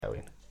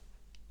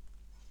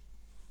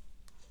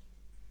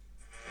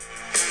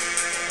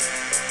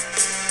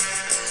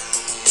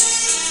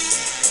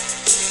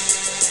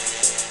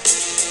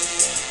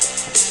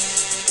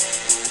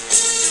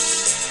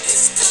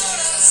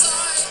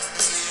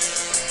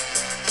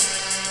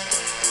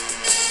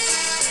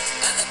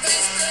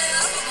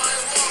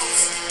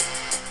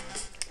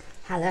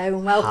Hello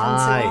and welcome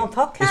Hi. to our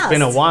podcast. It's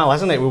been a while,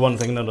 hasn't it, with one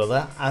thing and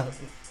another?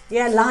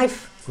 Yeah,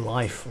 life.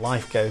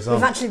 Life goes on.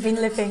 We've actually been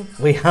living.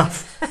 We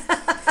have.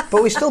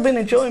 But we've still been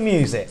enjoying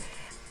music.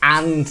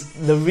 And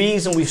the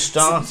reason we've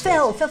started...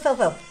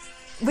 Phil.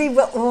 We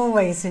will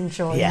always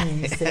enjoy Yeah.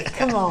 music.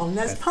 Come on,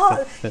 that's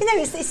part of...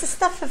 it's the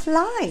stuff of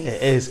life.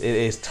 It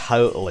is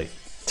totally.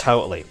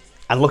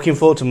 And looking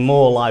forward to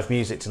more live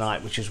music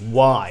tonight, which is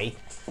why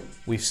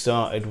we've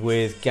started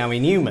with Gary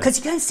Newman. Because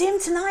you're going to see him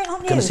tonight,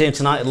 aren't you? Going to see him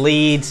tonight at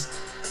Leeds.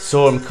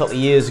 Saw him a couple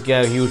of years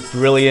ago. He was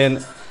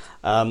brilliant.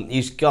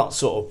 He's got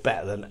sort of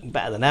better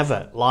than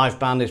ever. Live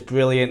band is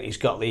brilliant. He's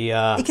got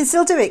the... he can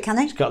still do it, can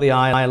he? He's got the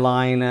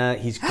eyeliner.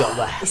 He's got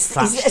the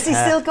Has he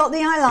still got the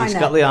eyeliner? He's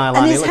got the eyeliner.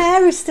 And his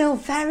hair is still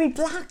very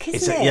black,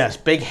 isn't it? Yes,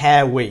 big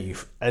hair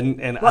weave. And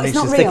it's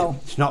not real?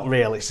 It's not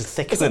real. It's a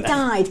thick... Is it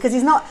dyed? Because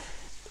he's not...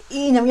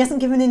 he hasn't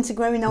given in to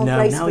growing old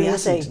gracefully,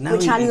 has he?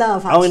 Which I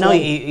love, actually. Oh, no,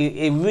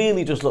 he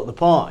really does look the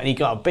part. And he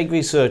got a big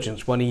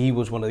resurgence when he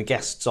was one of the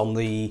guests on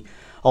the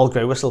Old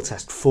Grey Whistle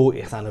Test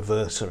 40th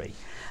anniversary.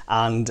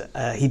 And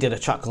he did a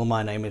track called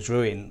My Name Is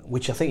Ruin,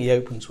 which I think he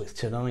opens with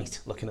tonight,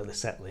 looking at the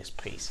set list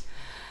piece.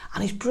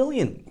 And he's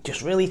brilliant,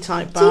 just really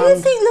tight band. Do you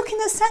think looking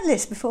at set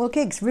list before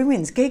gigs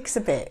ruins gigs a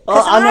bit?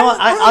 Oh, I know.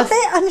 I'm a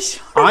bit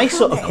unsure. I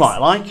sort of quite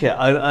like it.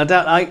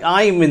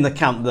 I'm in the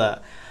camp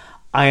that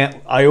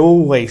I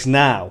always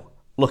now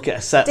look at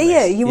a set list. Do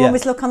you? You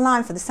always look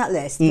online for the set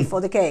list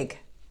before the gig?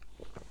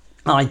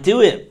 I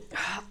do it.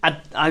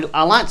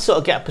 I like to sort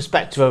of get a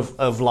perspective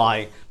of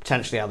like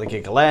potentially how the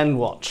gig will end,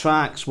 what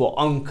tracks, what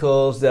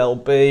encores there'll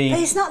be. But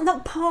it's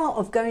not part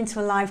of going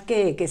to a live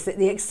gig, is that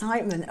the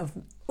excitement of,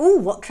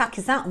 what track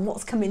is that and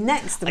what's coming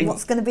next and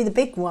what's going to be the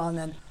big one?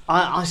 And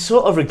I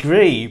sort of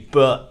agree,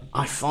 but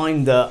I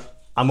find that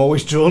I'm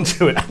always drawn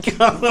to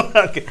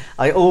it.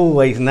 I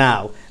always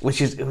now,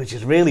 which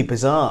is really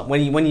bizarre.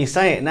 When you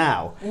say it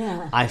now,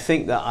 I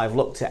think that I've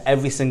looked at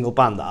every single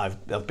band that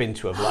I've been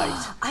to of late.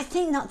 I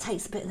think that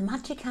takes a bit of the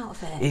magic out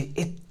of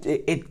it.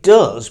 It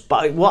does,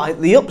 but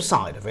the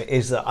upside of it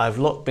is that I've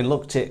been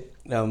looked at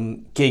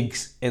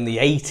gigs in the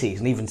 80s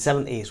and even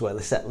 70s where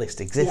the set list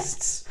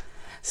exists. Yeah.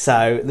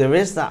 So there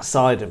is that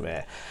side of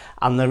it.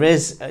 And there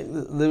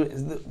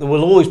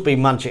will always be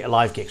magic at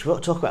live gigs. We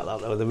won't talk about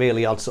that though, the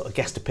really odd sort of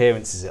guest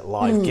appearances at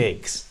live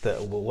gigs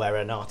where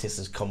an artist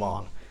has come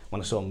on. When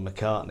I saw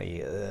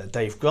McCartney,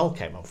 Dave Grohl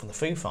came on from the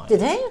Foo Fighters.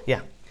 Did he? Yeah,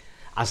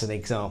 as an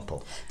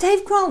example.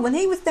 Dave Grohl, when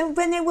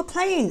they were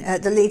playing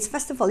at the Leeds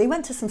Festival, he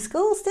went to some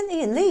schools, didn't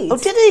he, in Leeds? Oh,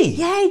 did he?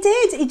 Yeah, he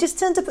did. He just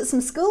turned up at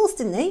some schools,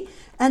 didn't he?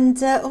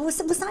 And was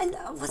it Leeds?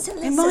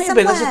 It might have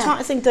been. That's the type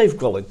of thing Dave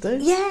Grohl would do.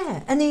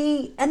 Yeah, and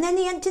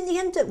then didn't he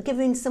end up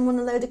giving someone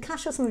a load of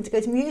cash or something to go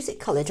to music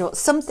college or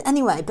something?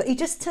 Anyway, but he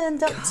just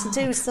turned up to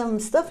do some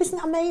stuff. Isn't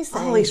that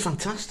amazing? Oh, he's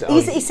fantastic.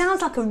 He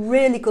sounds like a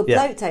really good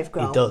bloke, Dave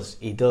Grohl.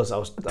 He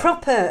does.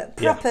 Proper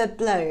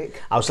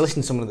bloke. I was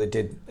listening to someone that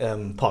did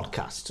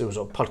podcasts. It was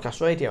on podcast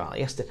radio out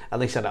yesterday,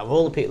 and they said out of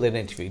all the people they'd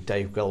interviewed,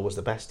 Dave Grohl was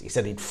the best. He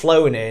said he'd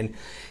flown in,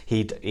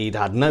 he'd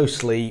had no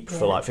sleep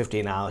for like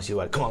 15 hours. He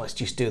went, "Come on, let's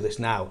just do this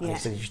now." And he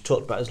said he just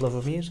talked about his love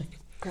of music.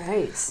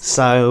 Great.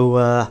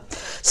 So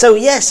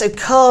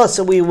Cars.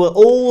 So we were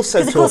also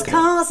talking... Because of course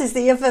Cars is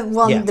the other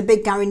one, the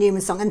big Gary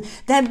Newman song, and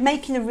they're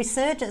making a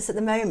resurgence at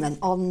the moment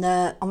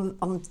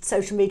on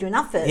social media and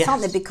adverts,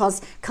 aren't they?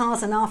 Because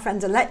Cars and Our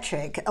Friend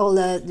Electric, all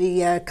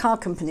the car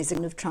companies are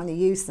kind of trying to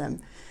use them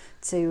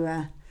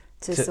to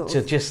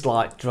just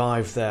like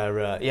drive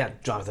their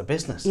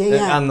business.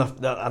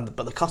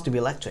 But the cost of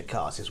electric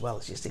cars as well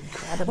is just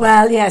incredible.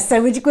 Well,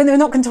 so we're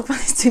not going to talk about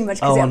this too much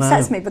because it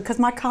upsets me, because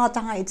my car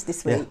died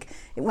this week.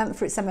 It went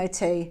for its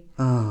MOT.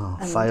 Oh,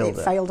 and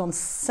failed on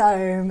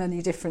so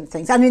many different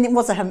things. I mean, it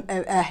was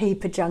a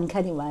heap of junk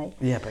anyway.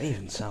 Yeah, but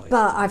even so.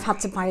 But I've had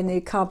to buy a new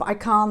car, but I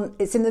can't.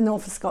 It's in the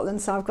north of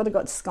Scotland, so I've got to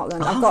go to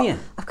Scotland.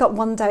 I've got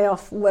one day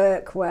off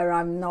work where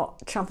I'm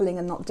not travelling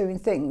and not doing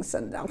things,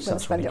 and I'm going to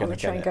spend it on the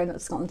train going up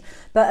to Scotland.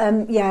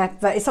 But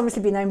but it's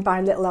obviously been owned by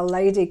a little old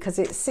lady because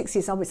it's 6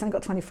 years old. It's only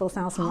got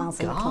 24,000 miles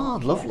on the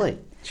clock. Lovely.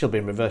 She'll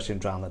be reversing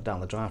down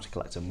the drive to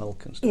collect her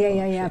milk and stuff.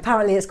 Yeah.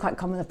 Apparently it's quite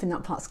common up in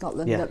that part of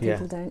Scotland that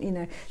people don't,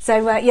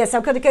 So, so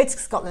I've got to go to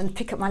Scotland,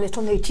 pick up my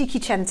little new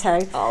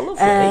Cinquecento. Oh,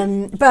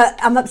 lovely. But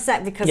I'm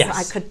upset because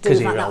I could do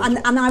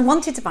that. And I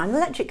wanted to buy an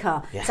electric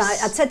car. Yes. So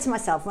I said to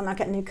myself, when I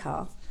get a new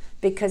car,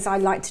 because I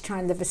like to try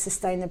and live as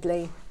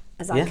sustainably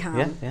as I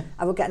can,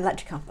 I will get an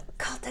electric car. But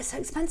God, they're so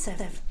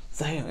expensive.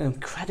 They are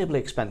incredibly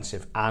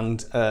expensive,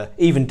 and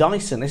even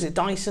Dyson. Is it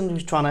Dyson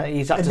who's trying to?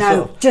 He's had to no,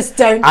 sort of, just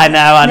don't. I know.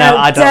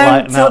 I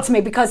don't talk to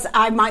me, because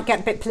I might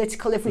get a bit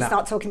political if we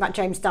start talking about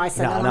James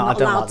Dyson, and I'm not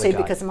allowed to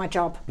because of my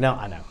job. No,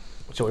 I know.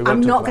 So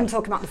I'm not going to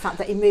talk about the fact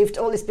that he moved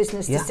all his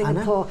business to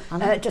Singapore I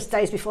know. Just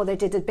days before they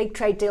did a big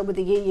trade deal with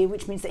the EU,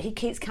 which means that he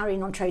keeps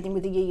carrying on trading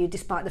with the EU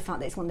despite the fact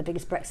that it's one of the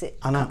biggest Brexit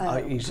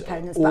he's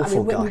proponents.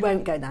 Awful But guy. we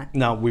won't go there.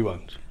 No, we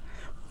won't.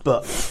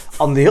 But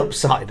on the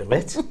upside of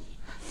it,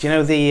 Do you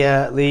know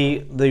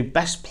the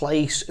best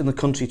place in the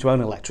country to own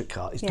an electric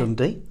car is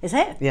Dundee? Is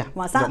it? Yeah.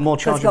 Why's that? Got more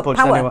charging points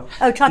than anyone.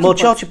 Oh, charging more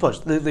points. charging points.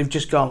 They've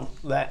just gone.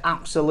 They're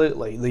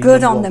absolutely the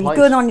good on them. place.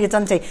 Good on you,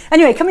 Dundee.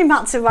 Anyway, coming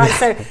back to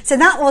so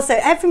that also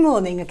every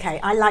morning.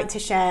 Okay, I like to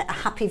share a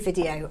happy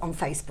video on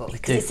Facebook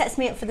because it sets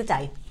me up for the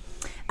day,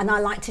 and I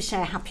like to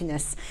share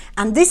happiness.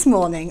 And this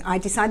morning, I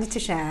decided to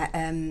share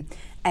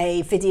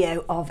a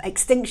video of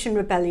Extinction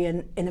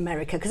Rebellion in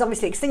America, because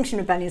obviously Extinction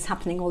Rebellion is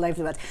happening all over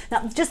the world.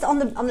 Now, just on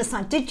the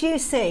side, did you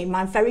see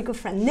my very good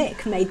friend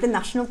Nick made the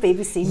national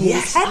BBC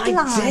News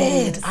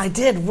headlines? I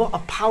did. What a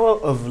power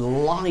of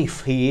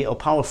life or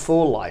power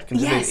for life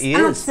he is.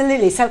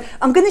 Absolutely. So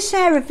I'm going to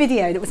share a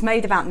video that was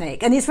made about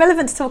Nick, and it's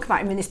relevant to talk about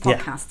him in this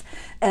podcast.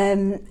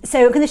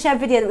 So I'm going to share a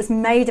video that was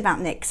made about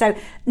Nick. So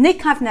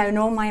Nick I've known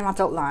all my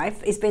adult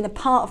life. He's been a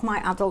part of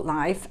my adult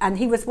life, and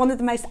he was one of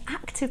the most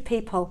active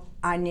people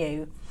I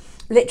knew.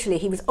 Literally,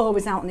 he was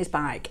always out on his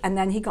bike, and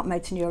then he got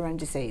motor neurone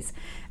disease,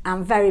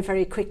 and very,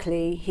 very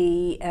quickly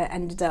he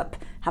ended up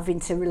having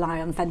to rely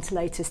on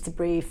ventilators to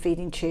breathe,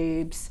 feeding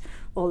tubes,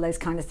 all those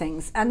kind of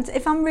things. And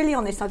if I'm really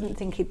honest, I didn't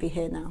think he'd be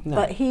here now. No.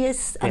 But he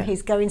is, and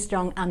he's going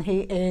strong, and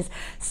he is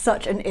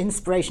such an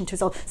inspiration to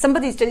us all.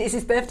 It's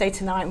his birthday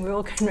tonight, and we're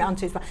all going round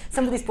to his bike.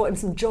 Somebody's bought him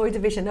some Joy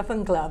Division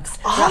oven gloves.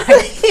 Oh,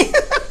 right?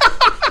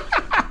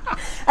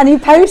 And he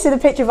posted a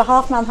picture of a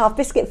half man, half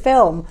biscuit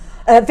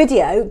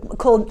video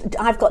called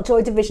I've Got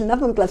Joy Division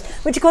oven gloves,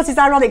 which of course is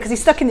ironic because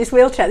he's stuck in this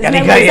wheelchair. There's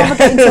no way he's ever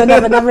getting to an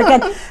oven ever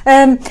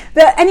again.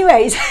 But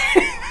anyways...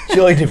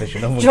 Joy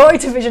Division oven gloves. Joy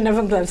Division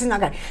oven gloves, isn't that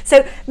great?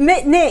 So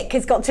Nick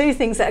has got two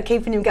things that are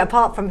keeping him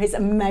apart from his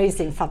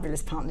amazing,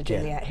 fabulous partner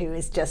Juliet, who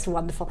is just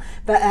wonderful,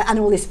 but and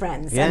all his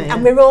friends.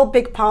 And we're all a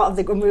big part of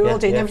and we're all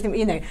doing everything,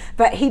 you know.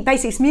 But he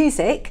basically is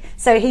music,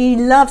 so he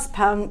loves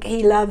punk.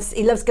 He loves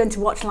going to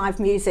watch live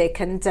music,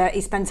 and he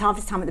spends half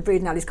his time at the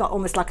Brudenell. He's got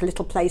almost like a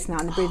little place now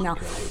in the Brudenell.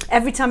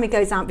 Every time he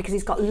goes out, because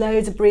he's got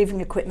loads of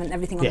breathing equipment and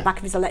everything on the back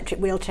of his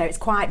electric wheelchair. It's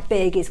quite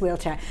big, his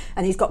wheelchair,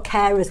 and he's got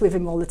carers with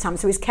him all the time.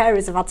 So his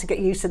carers have had to get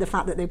used to the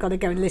fact that they've got to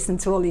go and listen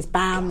to all these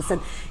bands, and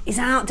he's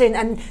out doing.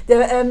 And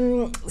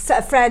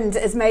a friend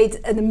has made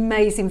an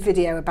amazing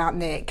video about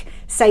Nick,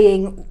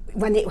 saying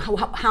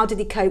how did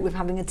he cope with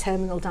having a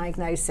terminal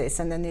diagnosis,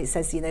 and then it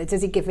says, you know,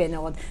 does he give in,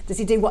 or does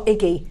he do what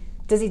Iggy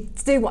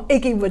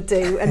would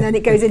do, and then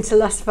it goes into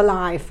Lust for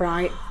Life,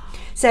 right?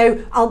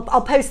 So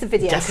I'll post the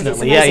video.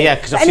 Definitely,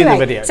 because I've seen the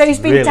video. So he's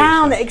been really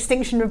down at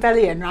Extinction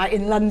Rebellion, right,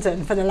 in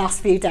London for the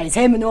last few days.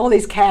 Him and all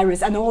his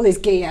carers and all his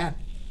gear.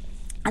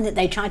 And that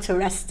they tried to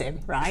arrest him,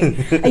 right?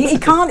 he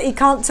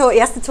can't talk. He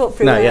has to talk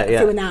through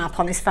an app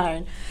on his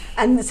phone.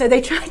 And so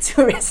they tried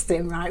to arrest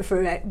him, right,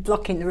 for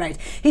blocking the road.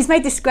 He's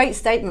made this great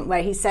statement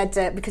where he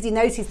said, because he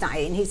knows he's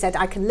dying, he said,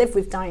 I can live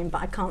with dying,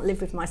 but I can't live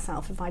with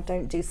myself if I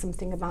don't do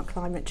something about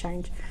climate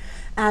change.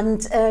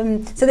 And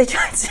so they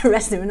tried to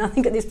arrest him, and I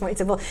think at this point he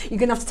said, well, you're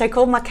going to have to take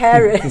all my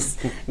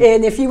carers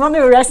in if you want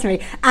to arrest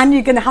me, and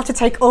you're going to have to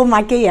take all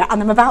my gear,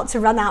 and I'm about to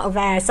run out of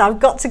air, so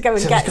I've got to go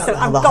and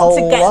I've got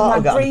to get my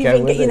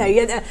breathing, you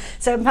know.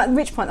 So at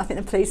which point I think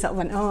the police sort of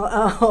went,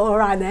 oh, all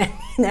right then,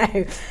 you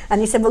know. And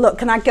he said, well, look,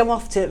 can I go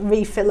off to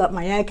refill up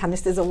my air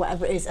canisters or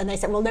whatever it is? And they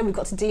said, well, no, we've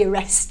got to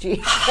de-arrest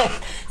you.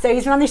 So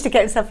he's managed to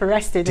get himself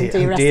arrested and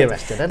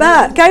de-arrested.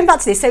 But going back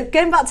to this, so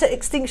going back to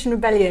Extinction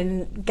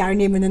Rebellion, Gary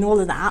Newman and all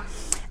of that,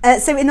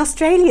 so in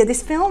Australia,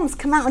 this film's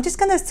come out. I'm just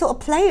going to sort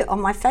of play it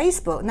on my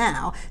Facebook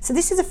now. So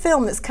this is a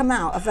film that's come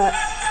out of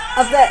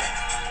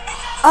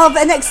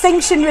an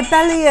Extinction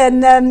Rebellion.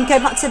 Go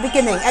back to the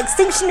beginning.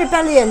 Extinction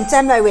Rebellion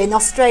demo in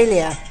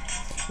Australia,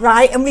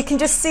 right? And we can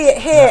just see it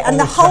here, and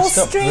the whole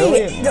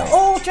street. They're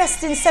all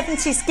dressed in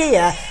 70s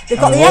gear. They've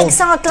got the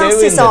XR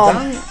glasses on,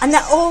 and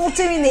they're all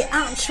doing the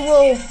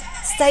actual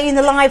Staying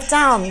Alive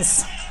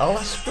dance. Oh,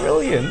 that's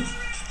brilliant.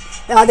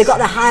 Oh, they've got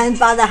their hands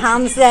by the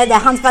hands there, their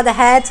hands by the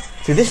head.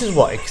 See, this is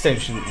what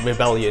Extinction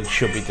Rebellion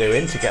should be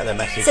doing to get their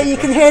message. So you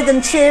can hear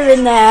them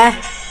cheering there.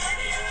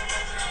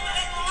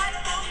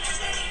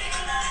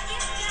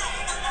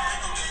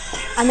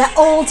 And they're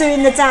all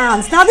doing the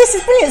dance. Now this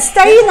is brilliant.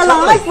 Staying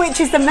Alive,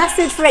 which is the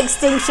message for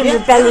Extinction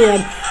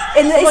Rebellion.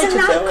 Isn't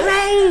that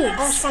great?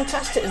 Oh, it's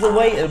fantastic. It's the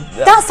way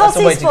that's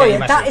Aussies for you.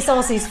 That is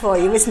Aussies for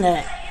you, isn't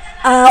it?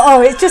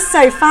 It's just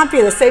so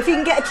fabulous. So if you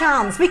can get a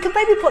chance, we could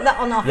maybe put that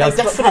on our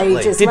Facebook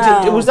page as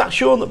well. Was that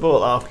Sean that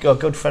brought our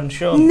good friend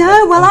Sean?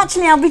 No, well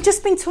actually we've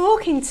just been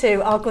talking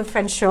to our good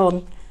friend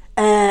Sean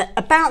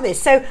about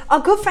this. So our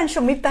good friend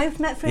Sean, we both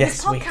met through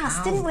this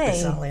podcast, didn't we?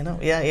 Bizarrely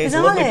enough. Yeah, he's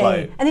a lovely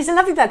bloke. And he's a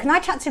lovely bloke, and I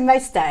chat to him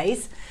most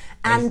days.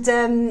 And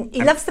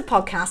he loves the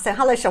podcast. So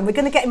hello, Sean. We're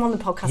going to get him on the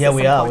podcast. Yeah,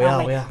 we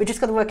are. We've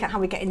just got to work out how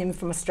we're getting him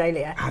from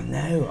Australia. I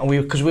know, and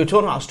because we were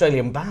talking about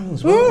Australian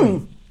bands,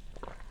 weren't we?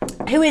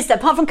 Who is that?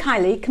 Apart from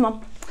Kylie, come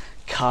on.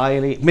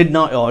 Kylie,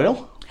 Midnight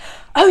Oil.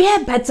 Oh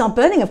yeah, Beds Are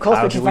Burning, of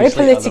course, which is very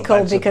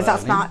political because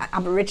that's about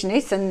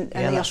Aborigines and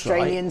the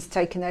Australians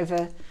taking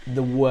over.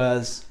 There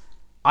was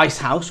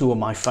Icehouse, who were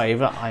my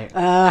favourite.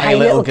 Hey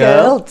Little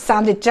Girl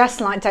sounded just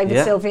like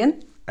David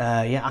Sylvian.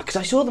 Because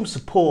I saw them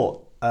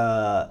support.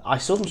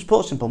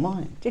 Simple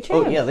Minds. Did you?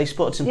 Oh yeah, they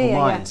supported Simple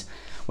Minds.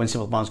 when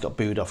Simple Minds got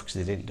booed off because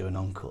they didn't do an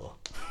encore.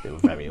 They were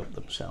very up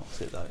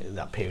themselves in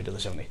that period of the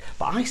 70s.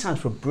 But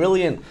iSounds were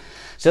brilliant.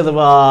 So there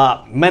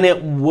were Men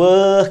at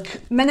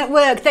Work. Men at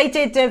Work. They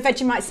did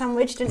Vegemite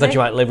Sandwich, didn't they?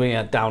 Vegemite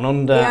Living Down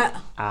Under.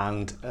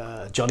 And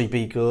Johnny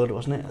B. Good,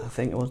 wasn't it? I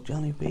think it was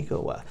Johnny B.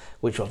 Good,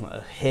 which wasn't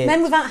a hit.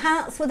 Men Without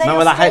Hats. Were they Men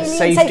Without Hats,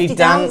 Safety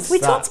Dance. We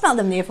talked about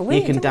them the other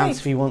week. You Can Dance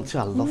If You Want To.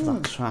 I love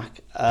that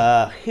track.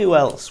 Who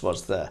else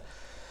was there?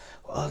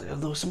 Well,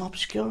 there were some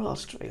obscure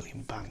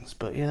Australian bands,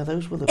 but yeah,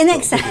 those were the...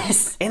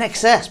 INXS.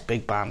 INXS,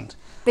 big band.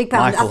 Big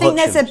band. Michael I think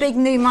Hutchins. There's a big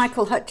new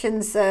Michael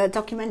Hutchins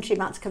documentary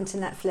about to come to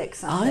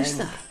Netflix. Is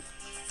there?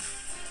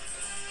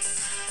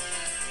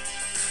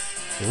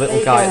 The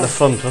little guy at the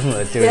front, wasn't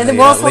there, doing leading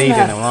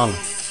them on.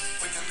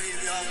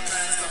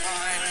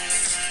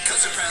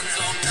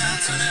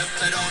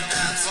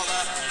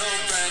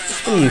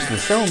 It's been used in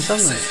films,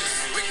 hasn't it?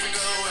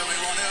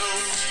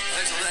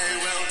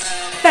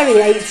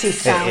 Very 80s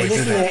sound,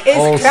 isn't it?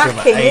 It's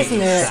cracking,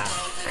 isn't it?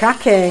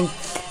 Cracking.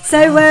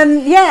 So,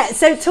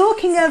 so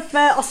talking of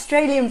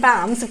Australian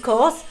bands, of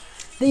course,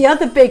 the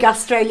other big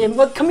Australian,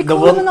 can we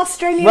call them an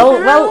Australian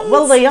band?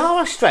 Well, they are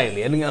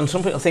Australian, and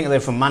some people think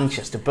they're from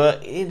Manchester,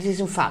 but it is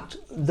in fact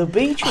the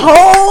Bee Gees.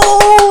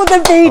 Oh,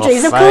 the Bee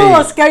Gees, of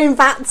course, going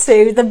back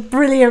to the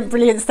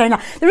brilliant Staying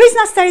Alive. The reason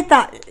I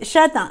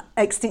shared that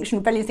Extinction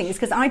Rebellion thing is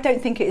because I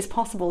don't think it is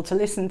possible to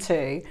listen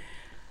to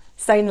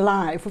Staying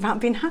Alive without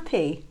being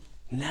happy.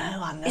 No,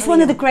 I know. It's one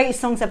of the greatest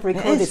songs ever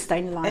recorded,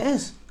 Staying Alive. It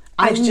is.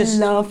 I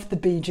love the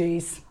Bee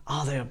Gees.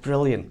 Oh, they are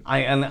brilliant.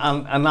 And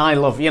I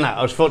love,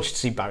 I was fortunate to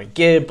see Barry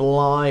Gibb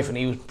live, and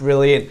he was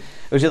brilliant.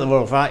 It was at the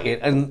Royal Variety,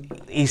 and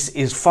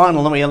his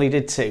final number, he only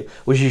did 2,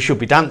 was You Should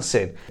Be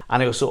Dancing,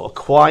 and it was sort of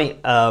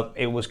quite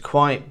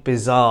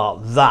bizarre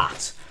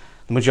that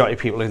the majority of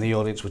people in the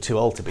audience were too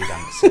old to be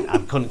dancing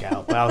and couldn't get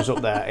up. But I was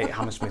up there at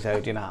Hammersmith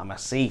Odeon out of my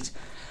seat.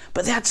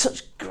 But they had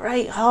such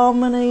great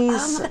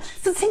harmonies.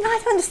 The thing I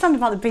don't understand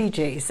about the Bee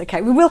Gees, okay,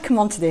 we will come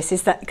on to this,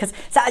 is that because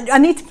I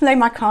need to lay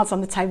my cards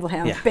on the table here.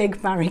 I'm a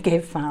big Barry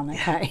Gibb fan,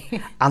 okay.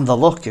 Yeah. And the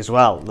look as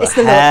well. It's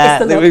the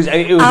look.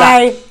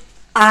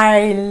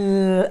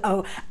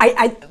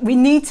 We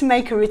need to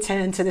make a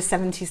return to the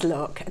 70s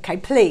look, okay,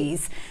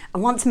 please. I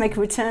want to make a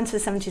return to the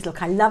 70s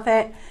look. I love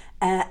it.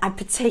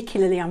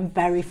 I'm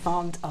very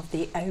fond of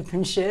the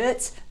open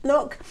shirt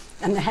look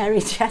and the hairy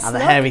chest and the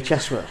hairy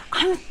chest look.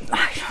 I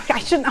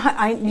shouldn't.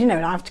 I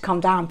have to calm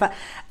down, but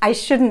I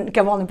shouldn't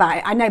go on about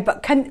it. I know,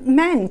 but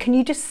can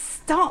you just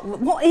stop?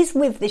 What is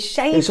with this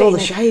shaving? It's all the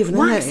shaving,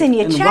 waxing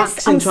your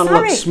chest. Waxing trying to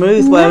look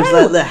smooth,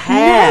 whereas the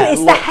hair. No,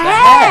 it's the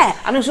hair.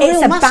 And it's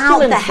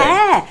about the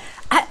hair.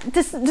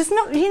 There's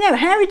not,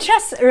 hairy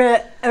chests are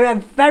a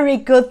very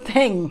good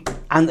thing.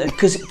 And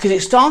because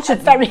it started...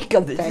 A very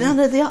good thing.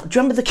 No, they are. Do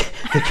you remember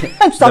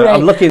I'm sorry.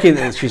 I'm looking at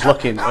this, she's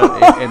looking in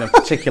a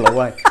particular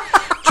way.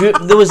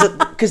 There was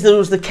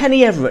the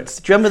Kenny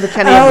Everett. Do you remember the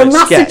Kenny Everett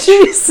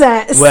Massachusetts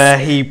sketch? Where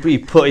he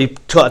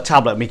took a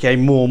tablet and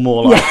became more and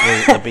more like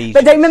the Bee Gees.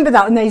 But they remember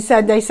that, and they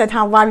said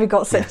why we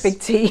got such big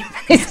teeth.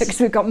 Because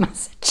we've got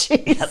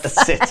Massachusetts. Yeah,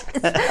 that's it.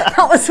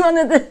 That was one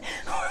of the...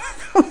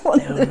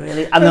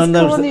 Really, and then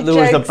there was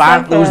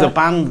the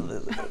band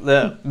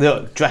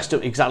that dressed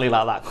up exactly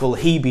like that called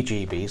Heebie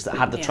Jeebies that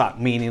had the track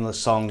meaningless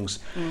songs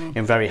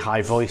in very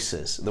high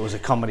voices. There was a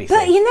comedy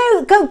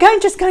thing. But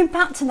going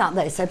back to that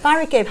though, so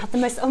Barry Gibb had the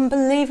most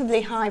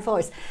unbelievably high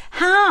voice.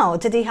 How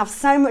did he have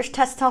so much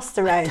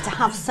testosterone to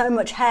have so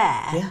much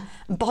hair,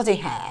 body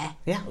hair,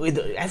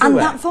 everywhere, and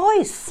that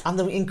voice, and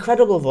the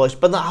incredible voice,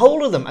 but that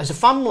whole of them as a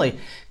family,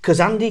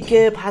 because Andy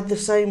Gibb had the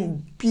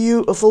same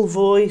beautiful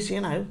voice,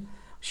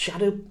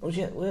 Shadow, was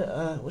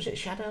it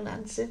Shadow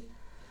Nancy?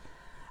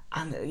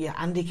 And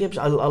Andy Gibbs,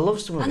 I love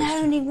some of it.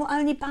 And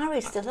only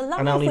Barry's still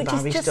alive, which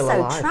is just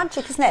so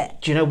tragic, isn't it?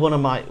 Do you know one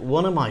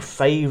of my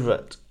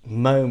favourite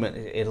moments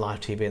in live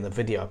TV in the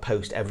video I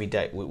post every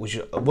day, which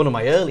was one of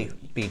my early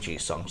Bee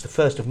Gees songs, the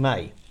 1st of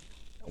May,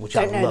 which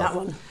I love. Don't know that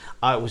one.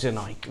 It was a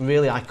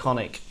really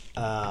iconic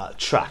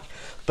track.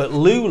 But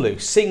Lulu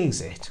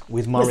sings it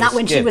with Maurice Gibb. Was that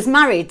when she was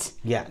married?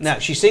 Yeah, no,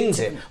 she sings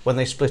it when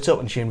they split up,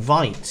 and she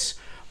invites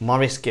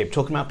Maurice Gibb,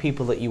 talking about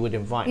people that you would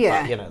invite,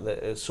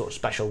 the sort of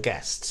special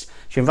guests.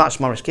 She invites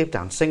Maurice Gibb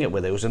down to sing it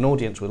with her. It was an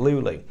audience with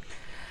Lulu.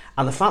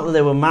 And the fact that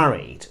they were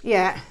married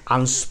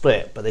and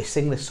split, but they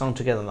sing this song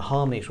together and the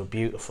harmonies were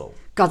beautiful.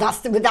 God,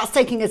 that's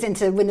taking us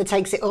into Winner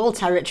Takes It All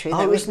territory,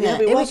 though, isn't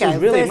it? It was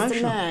really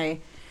emotional. I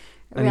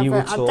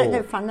don't know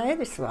if I know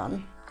this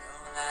one.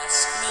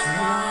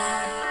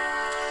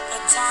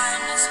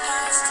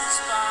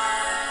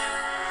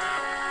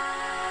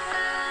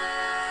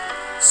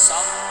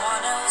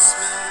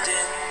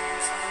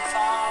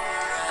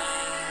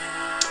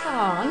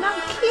 Oh, isn't that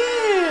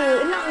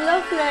cute? Isn't that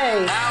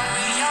lovely? Now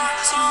we are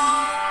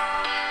tall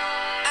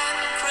and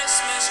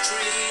Christmas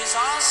trees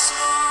are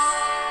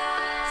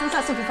small. Sounds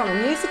like something from a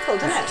musical,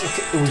 doesn't it?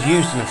 It was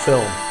used in a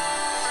film.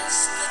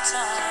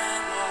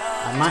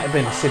 It might have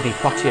been a Sidney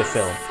Poitier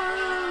film.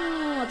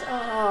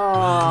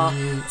 God.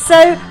 Oh.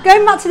 So,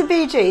 going back to the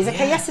Bee Gees,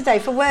 yesterday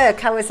for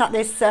work, I was at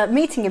this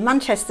meeting in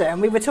Manchester,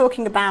 and we were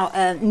talking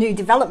about new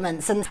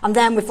developments, and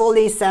then with all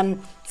these I'm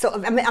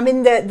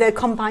in the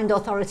combined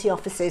authority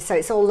offices, so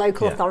it's all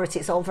local authority,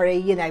 it's all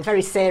very,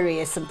 very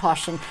serious and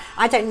posh, and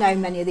I don't know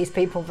many of these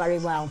people very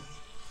well.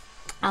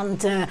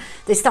 And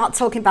they start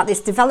talking about this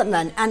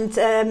development, and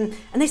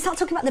they start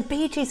talking about the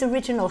Bee Gees'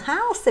 original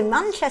house in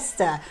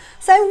Manchester.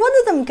 So one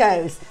of them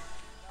goes,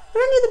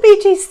 "Are any of the Bee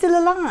Gees still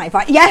alive?"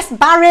 Like, "Yes,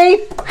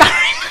 Barry."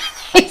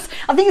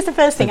 I think it's the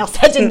first thing I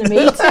said in the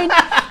meeting.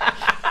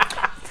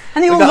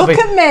 And they all look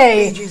at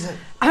me.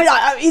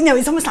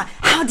 It's almost like,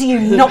 how do you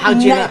not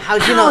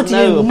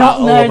know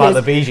about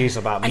the Bee Gees,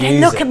 about music? And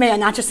they look at me,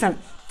 and I just went,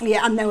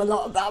 "Yeah, I know a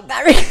lot about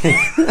Barry."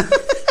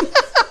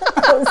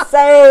 I was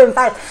so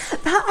embarrassed.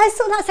 But I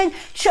saw that saying,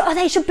 sure,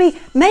 they should be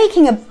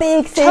making a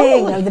big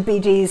thing of the Bee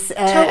Gees'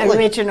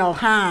 original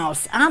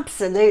house.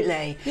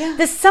 Absolutely. Yeah.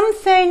 There's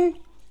something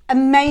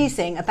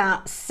amazing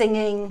about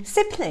singing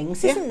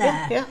siblings, isn't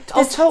there? Yeah.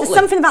 There's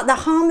something about the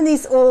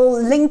harmonies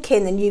all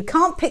linking, and you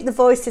can't pick the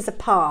voices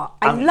apart.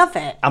 I love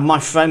it. And my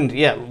friend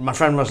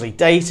Rosalie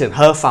Dayton,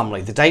 her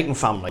family, the Dayton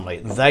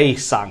family, they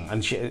sang,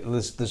 and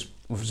there's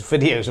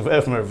videos of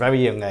her from a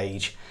very young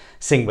age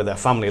sing with their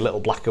family, little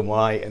black and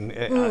white, and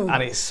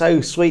it's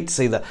so sweet to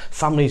see that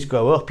families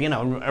grow up,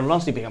 and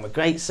Rosalie became a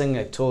great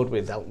singer, toured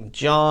with Elton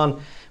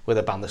John, with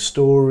a band, The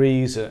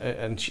Stories,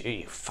 and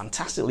she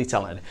fantastically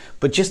talented.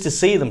 But just to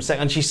see them sing,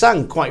 and she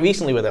sang quite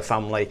recently with her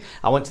family.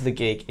 I went to the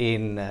gig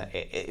in,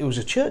 it was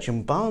a church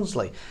in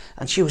Barnsley,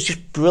 and she was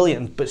just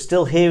brilliant, but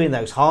still hearing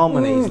those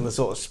harmonies and the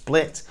sort of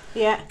split.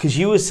 Yeah. Because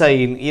you were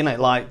saying,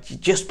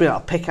 just being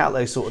able to pick out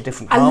those sort of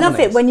different harmonies. I love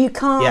it when you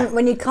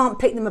can't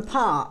pick them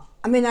apart.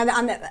 I mean, I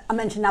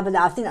mentioned ABBA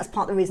there. I think that's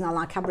part of the reason I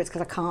like ABBA, is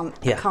because I can't.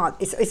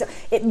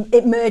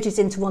 It merges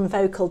into one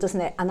vocal, doesn't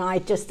it? And I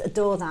just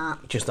adore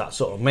that. Just that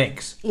sort of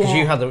mix.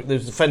 Because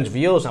there's the friends of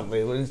yours, haven't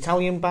we? An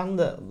Italian band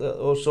that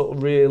are sort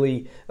of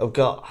really have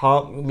got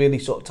really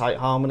sort of tight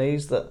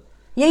harmonies that.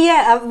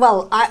 Yeah.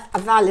 Well,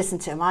 if I listen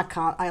to them, I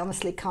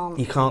honestly can't.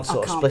 You can't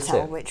split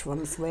tell it. Which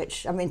one's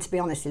which. I mean, to be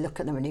honest, you look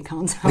at them and you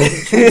can't tell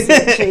which one's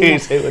which.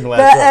 Who's who and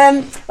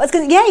where. So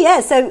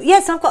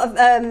I've got.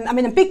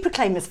 A big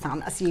Proclaimers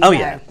fan, as you know.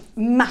 Yeah.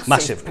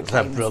 Massive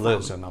Proclaimers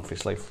brothers fan. And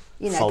obviously.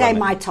 They're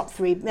my top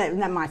three.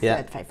 They're my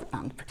third favourite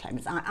band,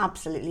 Proclaimers. I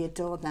absolutely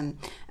adore them.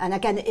 And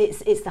again,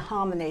 it's the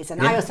harmonies,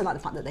 and I also like the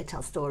fact that they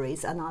tell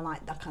stories, and I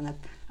like the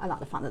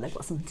fact that they've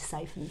got something to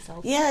say for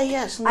themselves.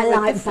 Yeah. I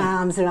like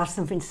bands who have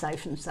something to say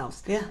for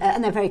themselves. Yeah.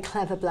 And they're very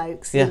clever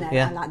blokes. I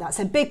like that.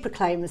 So big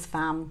Proclaimers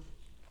fan.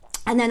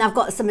 And then I've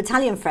got some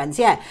Italian friends,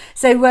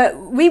 So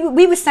we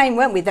were saying,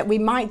 weren't we, that we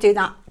might do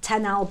that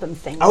 10 album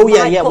thing. We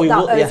will.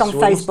 On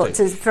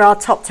Facebook for our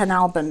top 10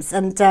 albums.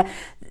 And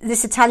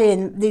these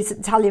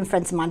Italian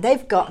friends of mine,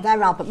 they've got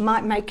their album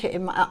might make it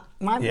in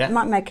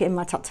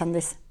my top 10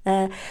 list.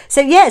 And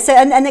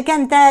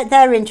again,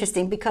 they're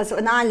interesting, because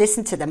when I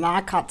listen to them,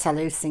 I can't tell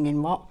who's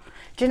singing what.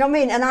 Do you know what I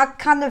mean? And I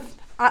kind of.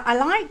 I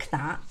like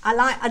that.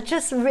 I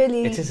just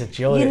really. It is a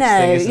joyous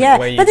thing, isn't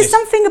it? But there's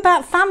something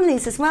about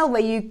families as well, where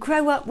you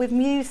grow up with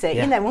music.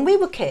 Yeah. When we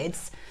were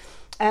kids,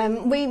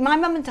 my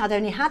mum and dad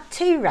only had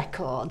 2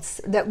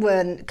 records that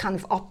weren't kind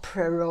of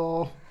opera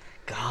or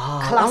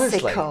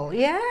classical.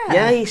 Honestly.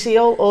 Yeah, you see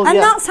all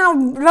that's how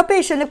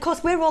rubbish. And of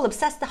course, we're all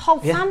obsessed. The whole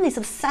family's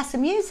obsessed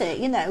with music.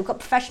 We've got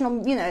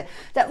professional.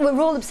 That we're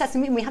all obsessed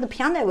with music. We had a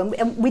piano,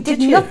 and we did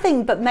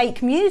nothing but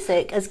make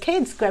music as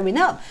kids growing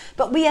up.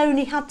 But we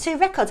only had 2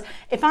 records.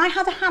 If I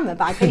had a hammer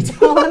by Peter,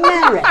 Paul and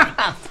Mary,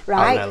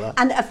 right,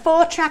 and a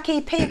 4-track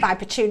EP by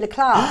Petula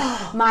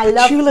Clark, My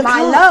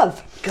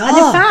Love. God. And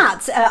in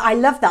fact, I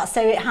love that.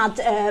 So it had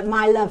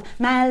My Love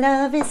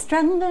is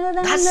stronger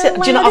than That's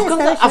it. Do you know,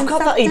 I've got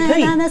that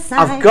EP.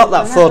 I've got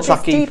that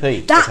 4-track EP.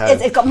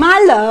 It's got My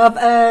Love,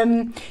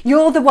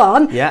 You're the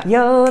One. Yeah.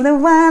 You're the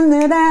one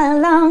that I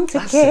long to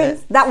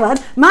kiss. That one.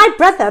 My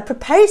brother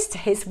proposed to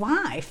his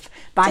wife.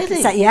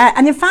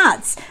 And in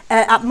fact,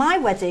 at my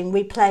wedding,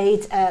 we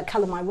played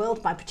Colour My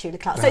World by Petula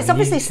Clark. So it's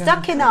obviously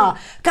stuck in our...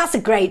 That's a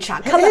great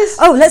track.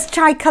 Let's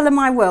try Colour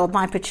My World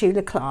by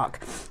Petula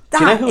Clark. Do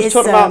you know who was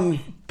talking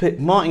about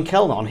Martin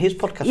Kellner on his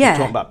podcast? Was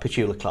talking about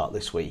Petula Clark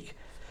this week.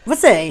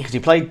 Was he? Because he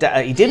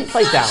didn't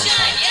play Downtown.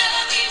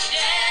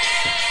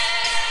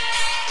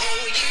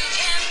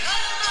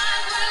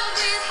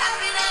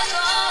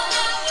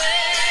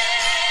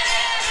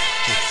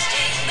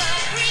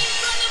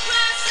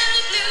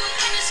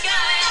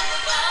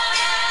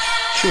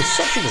 She was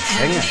such a good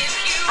singer.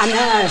 I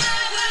know.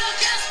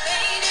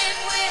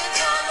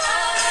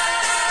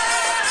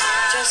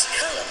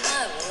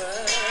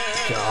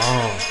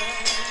 God.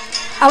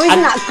 Oh,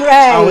 isn't that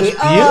great? Oh, it's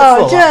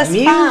beautiful. Just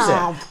music.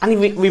 fab. And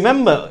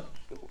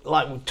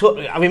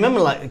I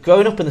remember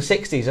growing up in the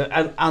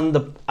 60s, and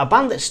a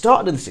band that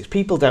started in the 60s,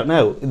 people don't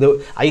know,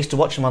 I used to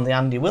watch them on the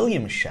Andy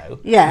Williams show,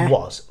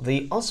 was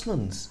the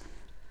Osmonds,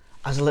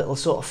 as a little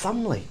sort of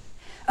family.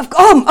 The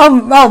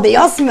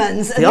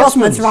Osmonds. The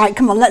Osmonds, right,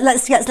 come on,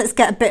 let's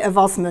get a bit of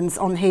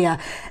Osmonds on here.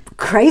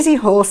 Crazy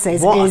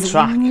Horses is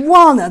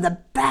one of the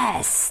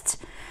best.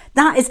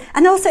 That is,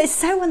 and also it's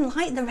so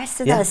unlike the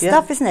rest of their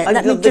stuff, isn't it?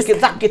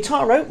 That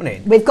guitar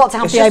opening. We've got to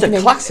have the opening.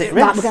 It's just a classic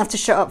riff. Right, we're going to have to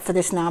shut up for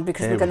this now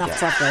because we're going to have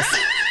to have this.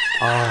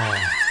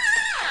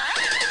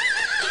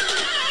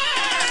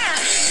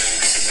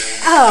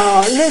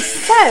 Oh,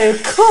 it's so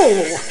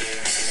cool.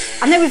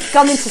 I know we've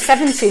gone into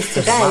 70s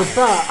today,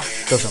 but...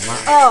 Doesn't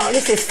matter. Oh,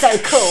 this is so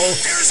cool.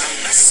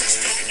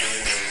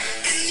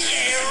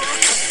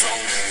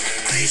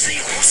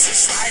 Crazy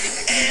horses riding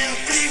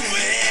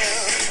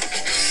everywhere.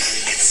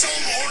 It's so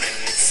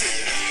morning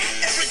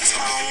city. Every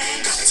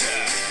town got to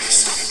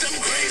stop them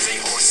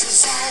crazy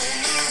horses on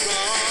the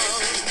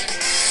run.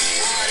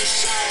 What a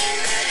show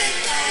that they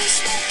go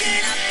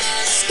smoking up the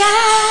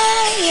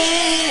sky.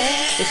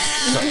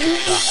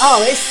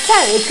 Oh, it's so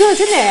good,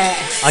 isn't it?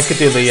 I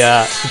could do the.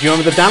 Could you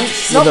remember the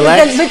dance with the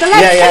legs? With the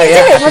legs, can you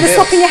do it with the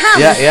swap in your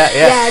hands? Yeah.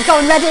 Yeah, go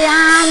on, ready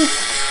and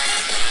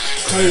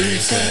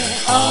crazy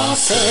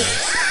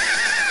horses.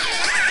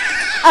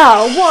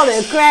 Oh, what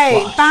a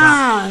great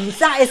band!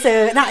 That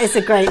is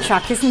a great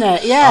track, isn't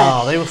it? Yeah.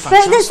 Oh, they were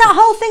fantastic. But there's that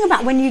whole thing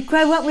about when you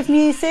grow up with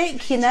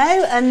music, you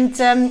know,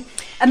 and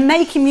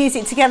making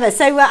music together.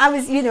 So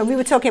we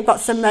were talking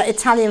about some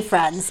Italian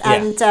friends,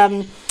 and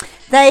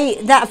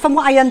that from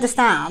what I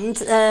understand,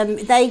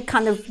 they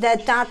kind of, their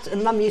dad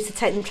and mum used to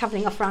take them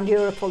travelling off around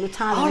Europe all the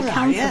time in a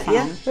camper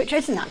van, which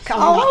isn't that cool?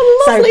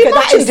 Oh, lovely! So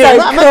that is so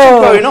cool.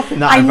 Imagine growing up in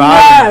that environment.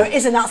 I know,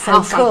 isn't that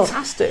so cool?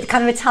 Fantastic!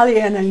 Kind of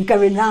Italian and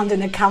going round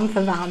in a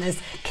camper van as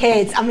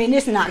kids. I mean,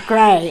 isn't that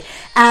great?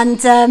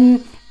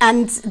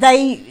 And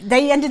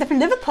they ended up in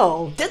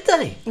Liverpool. Did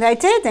they? They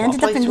did. They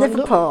ended up in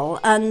Liverpool,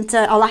 and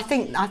I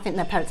think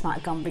their parents might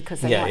have gone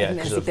because they liked the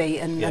Mersey beat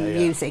and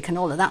music and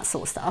all of that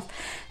sort of stuff.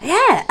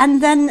 Yeah,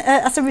 and then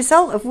as a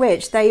result of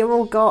which they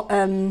all got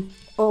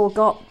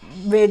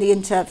really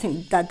into. I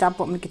think their dad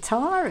bought them a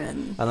guitar,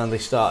 and then they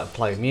started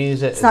playing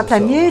music. And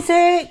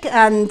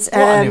what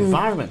an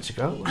environment to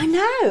go with. I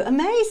know,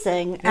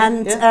 amazing,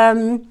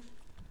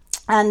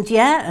 And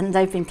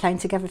they've been playing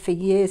together for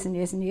years and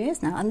years and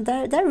years now, and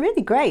they're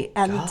really great.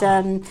 And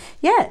and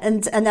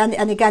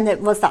again,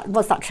 it was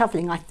that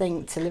travelling, I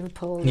think, to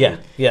Liverpool. Yeah.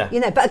 You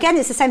know, but again,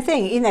 it's the same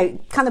thing. You know,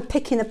 kind of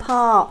picking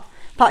apart.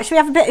 Should we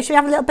have a bit? Should we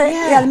have a little bit?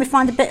 Yeah. Let me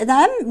find a bit of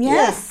them.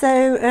 Yeah.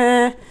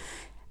 So.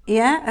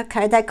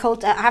 Okay. They're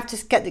called. I have to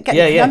get the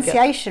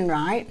pronunciation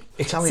right.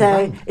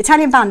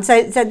 Italian band. So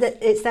it's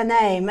their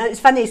name. It's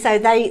funny. So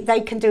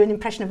they can do an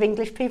impression of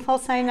English people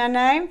saying their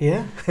name.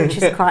 Yeah. Which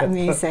is quite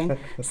amusing.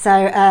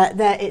 So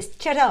it's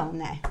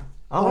Cerone.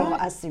 Or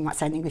as you might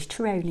say in English,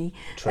 Tironi.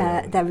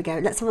 There we go.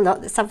 Let's have a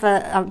look. Let's have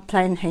I'm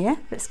playing here.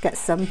 Let's get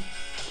some.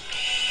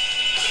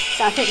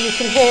 So I think you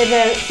can hear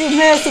the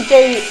Mersey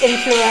beat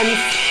influence.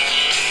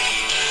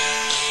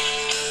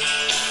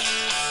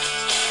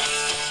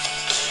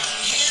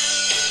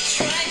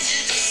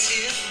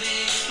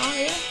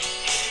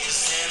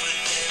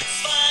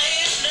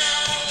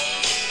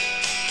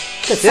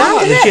 They are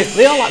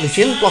like the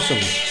Gin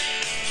Blossoms.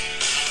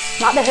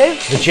 Like the who?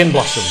 The Gin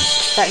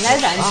Blossoms. Don't know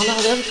them. Oh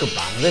no, they're a good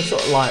band. They're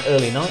sort of like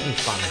early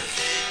 90s band.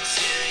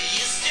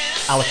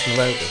 Alice in the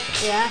Road.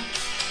 Yeah.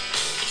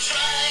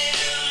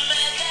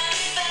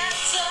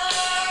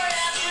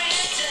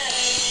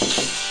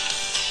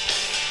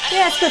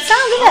 Yeah, it's good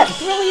sound, isn't it?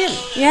 Brilliant.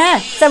 Yeah.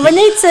 So we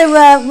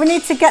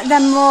need to get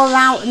them more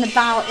out and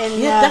about in.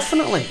 Yeah,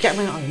 definitely. Get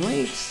them out in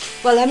Leeds.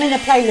 Well, I mean, they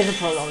play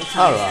Liverpool all the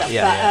time.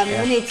 But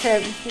we need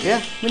to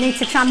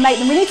try and make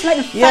them. We need to make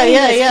them famous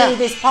through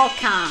this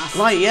podcast.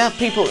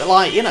 People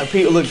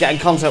that get in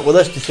contact with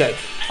us to say,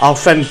 our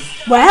friend.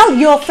 Well,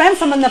 your friend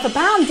from another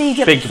band,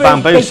 DJ Big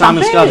Bamboo,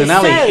 Simon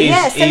Scardinelli.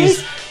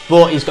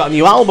 He's got a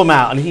new album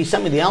out, and he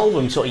sent me the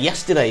album sort of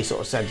yesterday. He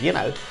sort of said,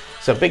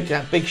 So big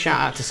shout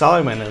out to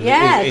Simon and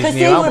because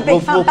you were a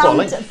big fan of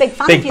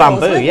Big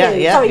Bamboo,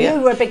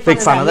 you were a big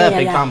fan of them.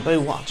 Big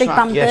Bamboo, what a track.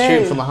 Bamboo. Yeah,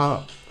 Shoot from the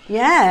Heart.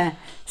 Yeah.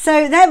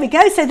 So there we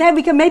go.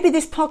 Maybe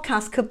this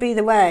podcast could be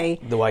the way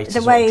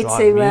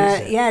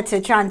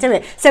to try and do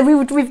it. So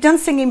we've done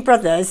Singing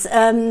Brothers.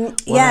 So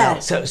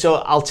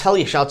I'll tell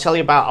you. Shall I tell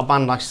you about a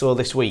band I saw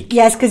this week?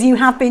 Yes, because you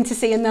have been to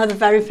see another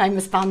very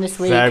famous band this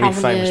week. Very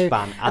famous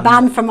band. A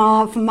band from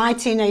my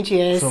teenage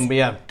years.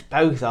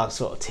 Both our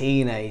sort of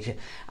teenage,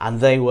 and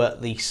they were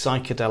the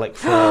Psychedelic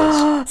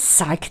Furs.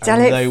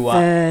 Psychedelic Furs. They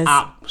were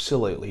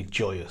absolutely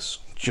joyous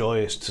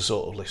to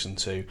sort of listen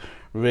to.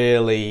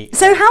 Really.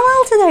 So how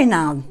old are they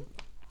now?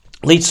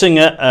 Lead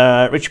singer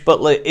Richard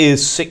Butler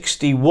is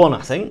 61,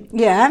 I think.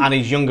 Yeah. And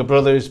his younger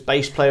brother is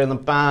bass player in the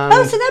band.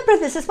 Oh, so they're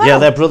brothers as well. Yeah,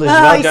 they're brothers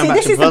as well. Going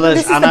back to brothers.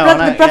 This is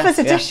the brothers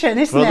edition,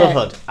 isn't it?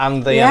 Brotherhood,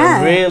 and they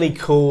have a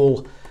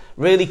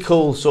really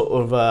cool sort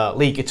of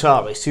lead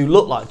guitarist who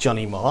looked like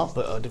Johnny Marr,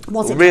 but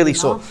really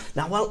sort of.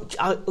 Now,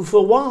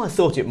 for a while I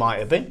thought it might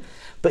have been,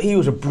 but he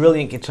was a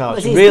brilliant guitarist.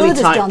 Was he really as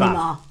good tight as Johnny band.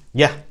 Marr?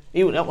 Yeah.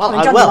 Johnny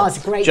Marr's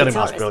a great Johnny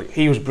Marr's brilliant.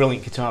 He was a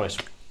brilliant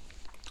guitarist.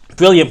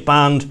 Brilliant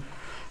band,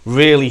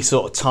 really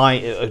sort of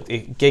tight.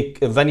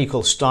 A venue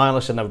called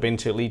Stylus I've never been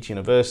to at Leeds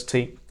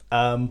University.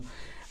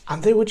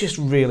 And they were just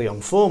really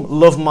on form.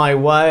 Love My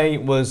Way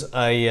was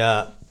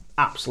a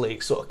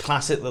absolute sort of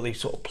classic that they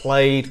sort of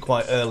played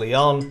quite early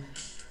on.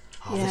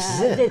 Oh, yeah. This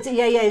is it.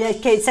 Yeah.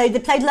 Okay. So they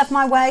played Love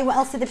My Way. What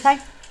else did they play?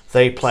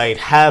 They played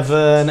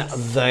Heaven.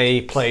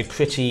 They played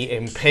Pretty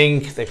in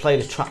Pink. They played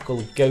a track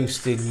called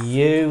Ghost in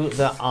You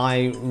that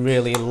I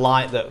really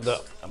liked. That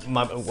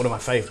one of my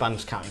favourite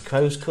bands, Counting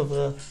Crows,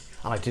 cover.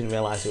 And I didn't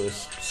realise it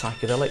was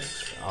psychedelic.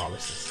 Oh,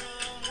 this is...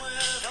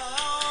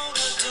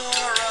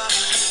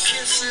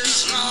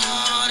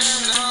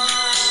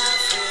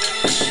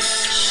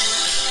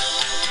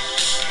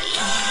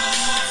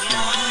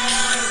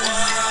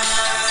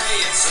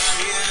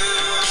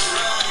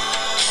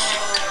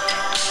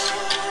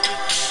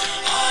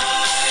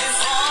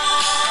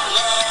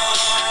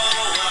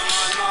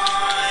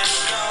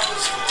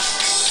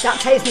 That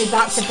takes me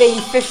back to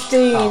being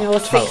 15 or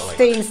 16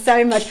 totally.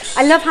 So much.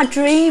 I love how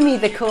dreamy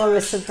the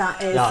chorus of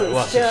that is.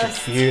 No, it's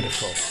just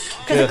beautiful.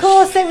 Because of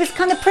course it was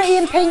kind of Pretty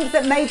in Pink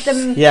that made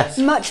them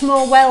much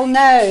more well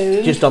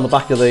known. Just on the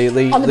back of the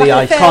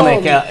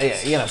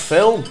iconic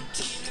film,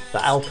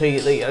 the LP,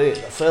 the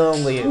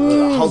film, the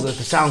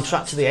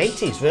soundtrack to the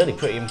 80s. Really,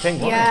 Pretty in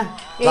Pink, wasn't it?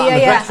 That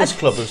and the Breakfast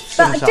Club was.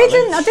 But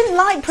I didn't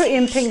like Pretty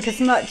in Pink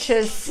as much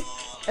as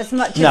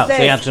no,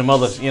 they had some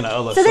other,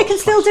 other. So they can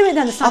still do it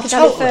then, the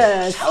Psychedelic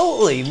Furs.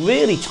 Totally,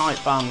 really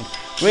tight band,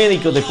 really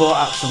good. They brought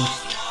out some.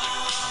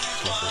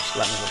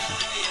 Let me listen.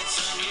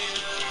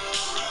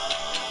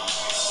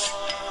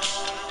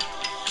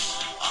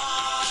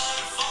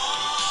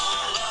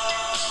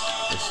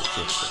 This is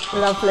just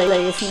lovely,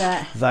 isn't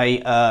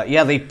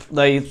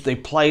it? They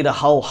played a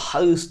whole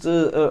host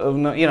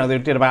of they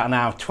did about an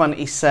hour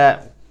 20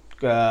 set,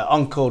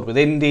 encored with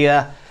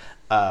India.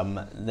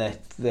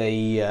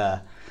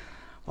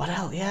 What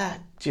else? Yeah,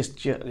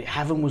 just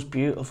Heaven was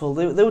beautiful.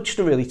 They were just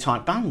a really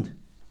tight band.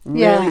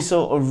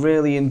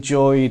 Really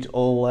enjoyed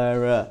all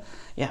their.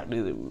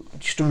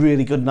 Just a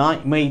really good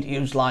night. It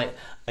was like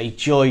a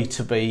joy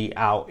to be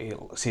out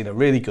seeing a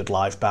really good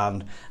live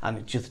band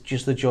and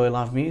just the joy of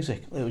live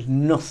music. There was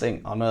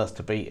nothing on earth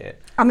to beat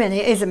it. I mean,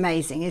 it is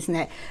amazing, isn't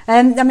it?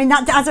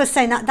 That, as I was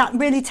saying, that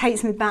really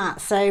takes me back.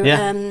 So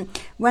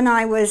when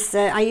I used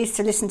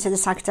to listen to the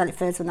Psychedelic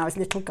Furs when I was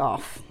little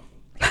goth.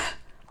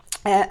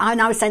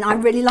 And I was saying I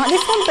really like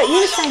this one, but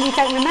you were saying you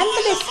don't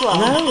remember this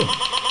one. No.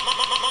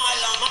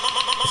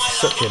 It's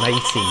such an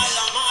 80s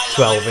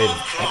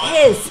 12-inch.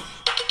 It is.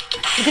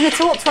 We're going to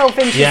talk 12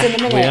 inches in a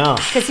minute. We are.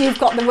 Because you've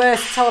got the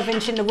worst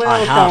 12-inch in the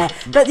world there.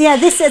 But yeah,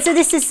 this is a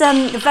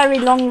very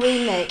long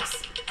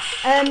remix.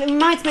 It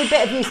reminds me a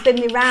bit of You Spin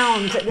Me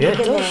Round at the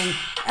beginning.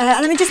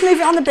 Let me just move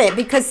it on a bit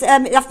because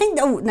I think...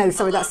 Oh, no,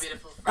 sorry, that's...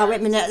 Oh, wait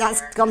a minute,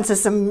 that's gone to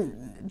some...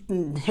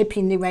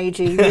 hippie new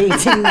agey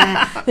reading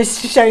there.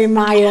 Just showing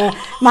my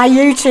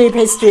YouTube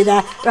history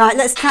there. Right,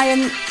 let's try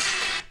and.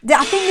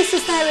 I think this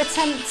is their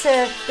attempt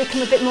to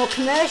become a bit more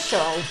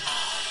commercial.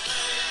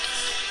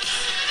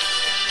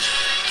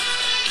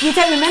 You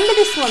don't remember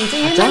this one, do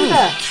you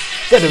remember?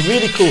 They had a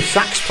really cool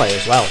sax player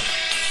as well.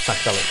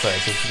 Psychedelic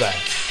Furs is there.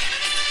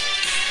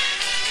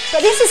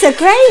 But this is a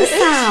great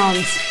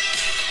sound.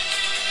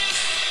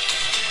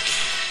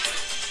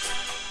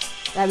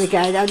 There we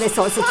go. This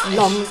sort of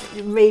long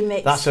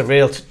remix. That's a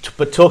real.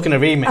 But talking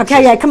of remix.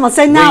 Okay, yeah, come on.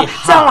 So now,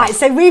 all right.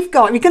 So we're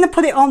going to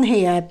put it on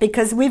here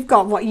because we've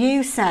got what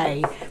you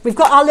say. We've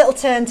got our little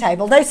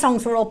turntable. Those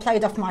songs were all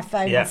played off my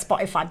phone on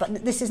Spotify,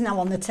 but this is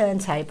now on the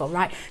turntable,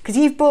 right? Because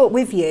you've brought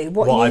with you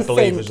what you I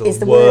believe is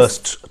the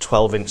worst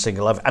 12-inch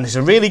single ever, and it's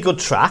a really good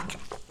track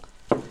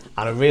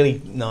and a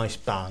really nice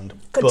band.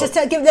 Let's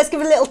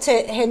give a little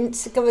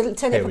hint.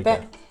 Turn it up a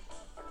bit.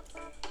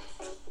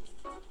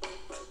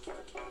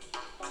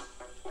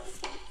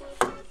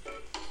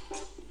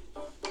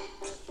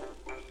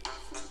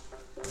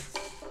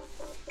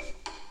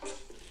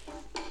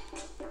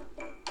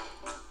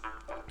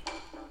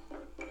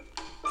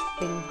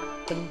 Bing,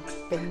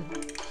 bing, bing,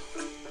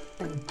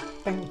 bing,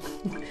 bing.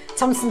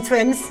 Thompson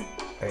Twins.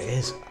 It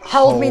is.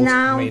 Hold Me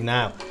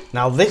Now.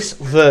 Now this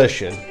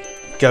version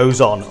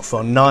goes on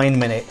for 9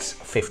 minutes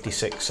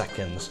 56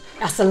 seconds.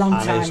 That's a long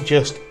time. And it's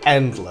just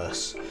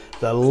endless.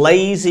 The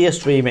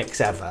laziest remix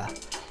ever.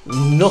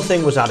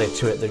 Nothing was added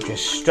to it. They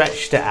just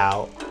stretched it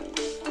out.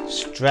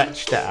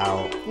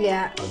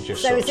 Yeah. And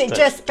just so is it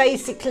just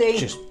basically...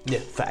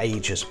 for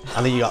ages.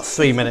 And then you got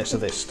 3 minutes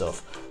of this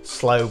stuff.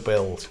 Slow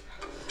build.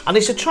 And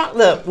it's a track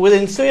that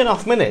within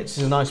 3.5 minutes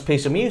is a nice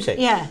piece of music.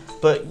 Yeah.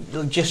 But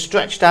just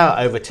stretched out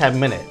over 10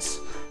 minutes.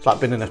 It's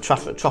like being in a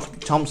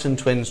Thompson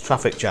Twins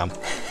traffic jam.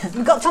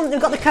 We've got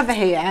the cover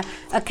here.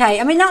 Okay,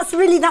 I mean that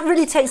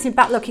really takes me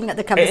back looking at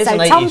the cover. It is so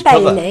an Tom 80s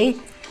Bailey.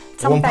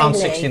 Tom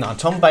 £1.69.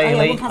 Tom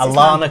Bailey,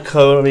 Alana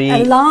Curry.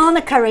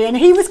 Alana Curry, and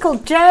he was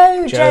called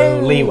Joe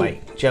Leeway.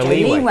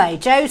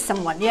 Joe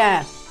someone,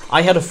 yeah.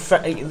 I had who's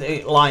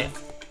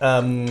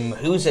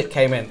it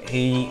came in?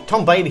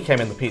 Tom Bailey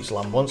came in the Pizza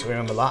Land once. I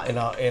remember that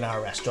in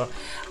our restaurant,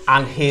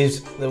 and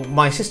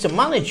my assistant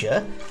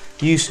manager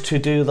used to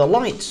do the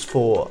lights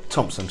for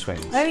Thompson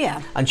Twins. Oh,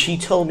 yeah. And she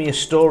told me a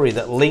story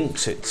that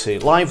links it to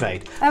Live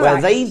Aid, where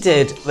right.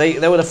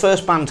 they were the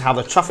first band to have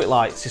a traffic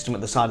light system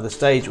at the side of the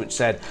stage which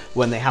said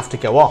when they have to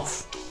go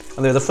off.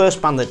 And they were the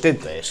first band that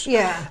did this.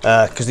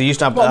 Yeah. Because they used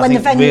to have, when the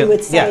venue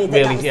would say that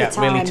really, was the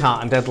time. really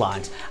tight on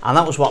deadlines. And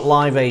that was what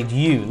Live Aid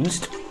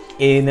used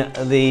in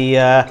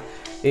the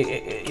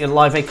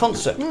Live Aid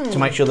concert to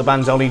make sure the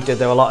bands only did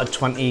their allotted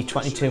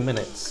 22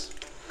 minutes.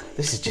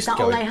 This is just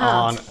going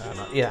on.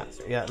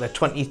 They're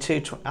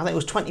 22, I think it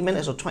was 20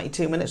 minutes or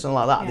 22 minutes, something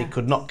like that. Yeah. They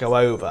could not go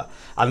over.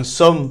 And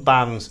some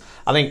bands,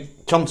 I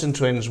think Thompson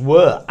Twins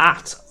were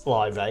at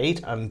Live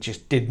Aid and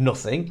just did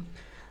nothing.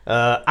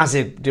 As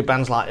did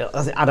bands like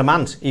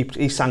Adamant.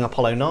 He sang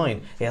Apollo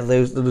 9. Yeah,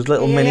 there was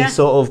little mini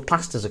sort of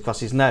plasters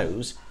across his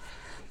nose.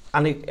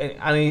 And he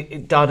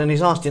died on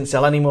his arse, didn't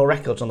sell any more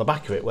records on the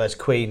back of it, whereas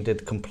Queen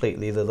did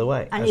completely the other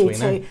way, and as we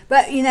know.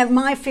 But,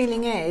 my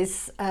feeling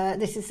is,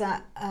 this is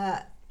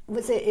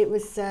it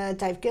was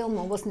Dave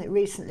Gilmour, wasn't it,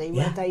 recently,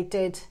 where they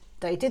did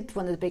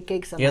one of the big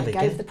gigs and they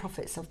gave the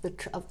profits of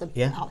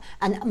the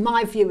and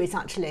my view is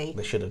actually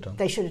they should have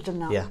done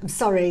that. I'm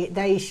sorry,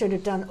 they should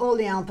have done all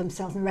the album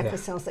sales and record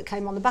sales that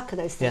came on the back of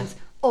those things.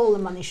 All the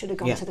money should have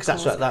gone to the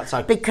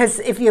cause. Because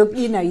if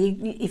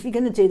if you're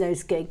going to do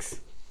those gigs,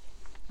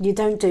 you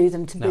don't do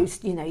them to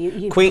boost.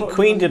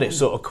 Queen did it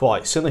sort of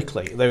quite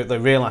cynically. They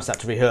realised that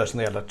to rehearse, and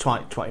they had a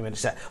 20-minute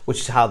set,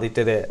 which is how they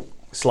did it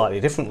slightly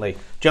differently. Do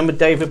you remember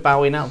David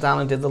Bowie knelt down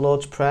and did the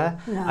Lord's Prayer?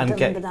 No, I don't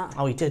remember that.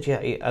 Oh, he did,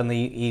 yeah.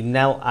 He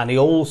knelt, and he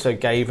also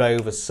gave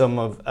over some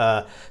of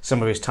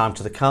his time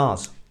to the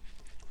Cars.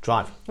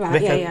 Drive.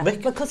 Right,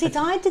 because he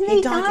died, didn't he?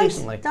 He died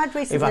recently.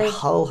 We've had a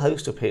whole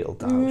host of people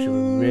die, which is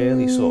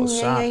really sort of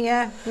sad.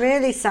 Yeah,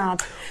 really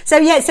sad. So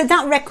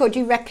that record,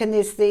 you reckon,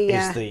 is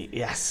the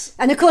yes.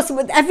 And of course,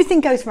 everything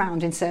goes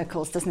round in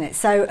circles, doesn't it?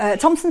 So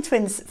Thompson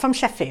Twins from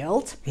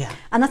Sheffield. Yeah.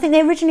 And I think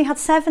they originally had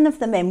 7 of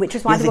them in, which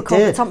is why they were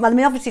called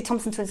obviously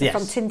Thompson Twins are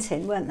from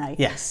Tintin, weren't they?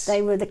 Yes.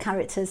 They were the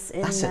characters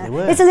in. That's it, they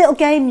were. It's a little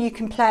game you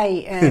can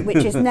play,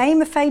 which is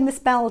name a famous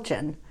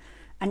Belgian.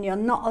 And you're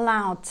not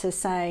allowed to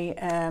say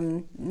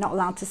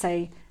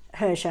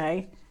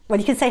Hergé. Well,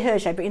 you can say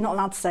Hergé, but you're not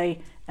allowed to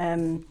say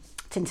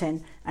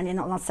Tintin, and you're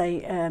not allowed to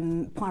say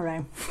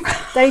Poirot.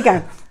 There you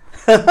go.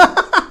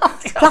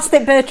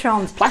 Plastic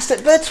Bertrand.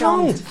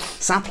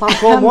 Simplement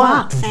pour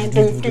moi.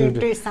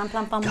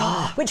 Simplement pour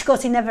moi. Which, of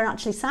course, he never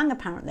actually sang,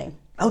 apparently.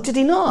 Oh, did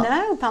he not?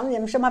 No, apparently.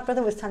 I'm sure my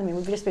brother was telling me.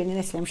 We've just been in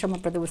Italy. I'm sure my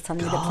brother was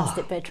telling me that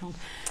Plastic Bertrand.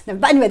 No,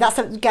 but anyway, that's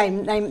a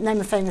game.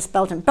 Name a famous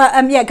Belgian. But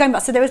going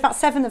back. So there was about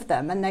 7 of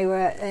them, and they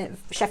were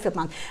Sheffield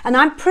man. And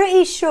I'm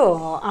pretty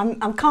sure.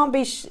 I can't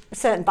be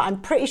certain, but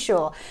I'm pretty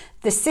sure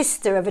the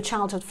sister of a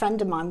childhood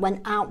friend of mine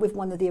went out with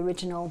one of the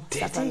original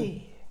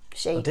 7.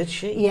 Did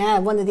she? Yeah,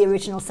 one of the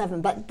original 7.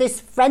 But this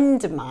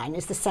friend of mine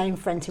is the same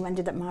friend who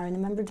ended up marrying a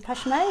member of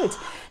Depeche Mode.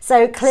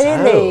 So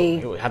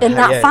clearly, in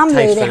that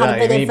family, they had a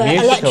bit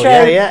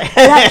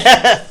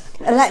of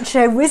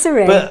electro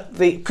wizardry. But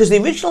because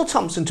the original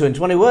Thompson Twins,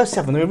 when they were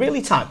 7, they were a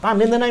really tight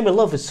band. In the Name of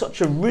Love is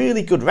such a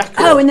really good record.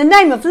 Oh, In the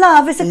Name of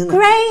Love is a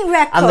great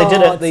record.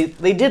 And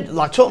they did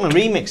like talking about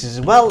remixes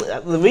as well.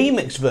 The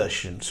remix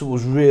version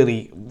was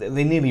really,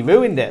 they nearly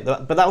ruined it.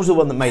 But that was the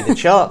one that made the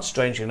charts,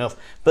 strangely enough.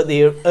 But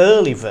the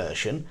early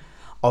version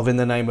of In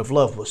the Name of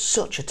Love was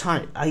such a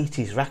tight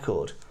 80s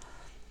record.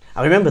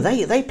 I remember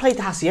they played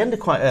the Hacienda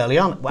quite early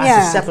on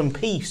as a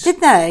 7-piece.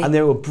 Did they? And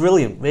they were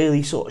brilliant,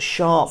 really sort of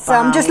sharp. So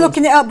I'm just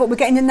looking it up, but we're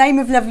getting The Name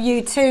of Love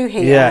U2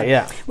 here.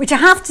 Yeah. Which I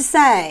have to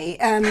say,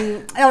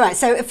 all right,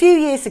 so quite a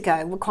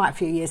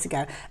few years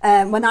ago,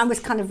 when I was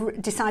kind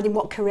of deciding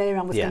what career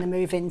I was going to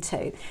move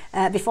into,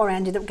 before I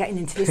ended up getting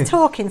into this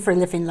talking for a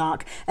living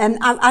lark,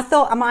 I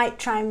thought I might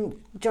try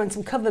and join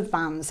some cover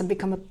bands and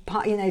become a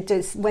part,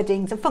 do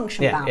weddings and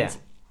function bands. Yeah.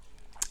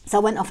 So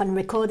I went off and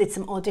recorded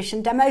some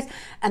audition demos,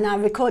 and I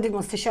recorded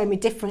ones to show me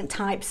different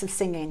types of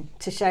singing,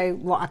 to show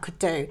what I could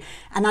do.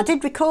 And I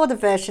did record a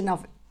version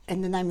of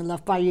In the Name of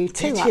Love by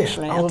U2,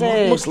 actually. I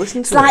did. Must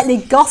listen to Slightly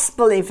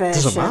gospel-y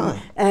version.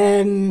 Doesn't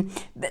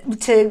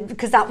matter.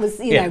 Because that was,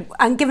 know,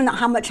 and given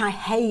how much I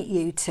hate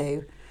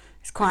U2,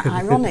 it's quite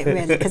ironic,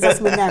 really, because as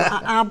we know,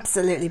 I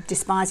absolutely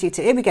despise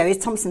U2. Here we go.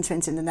 It's Thompson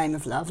Twins In the Name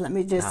of Love. Let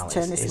me just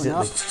turn this one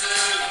up.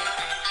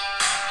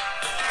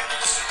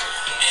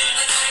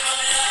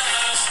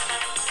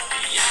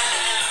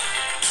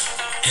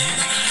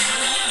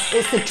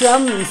 It's the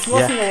drums,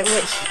 wasn't it?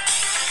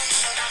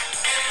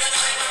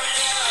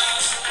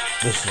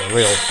 This is a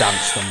real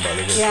dance number,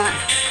 isn't it?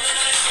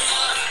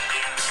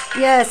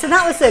 Yeah, so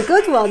that was a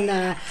good one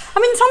there. I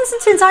mean, Thompson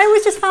Twins, I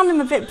always just found them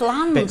a bit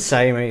bland. Bit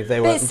samey. They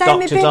were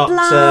Doctor.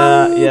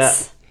 Bland.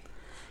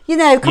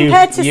 Yeah.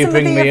 Compared to you some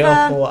bring of the me other...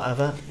 up or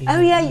whatever. Oh,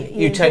 yeah.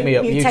 You take me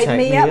up. You take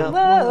me up.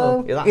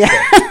 Whoa. Yeah,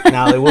 that's it.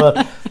 Now, they were...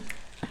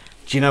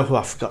 Do you know who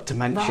I forgot to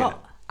mention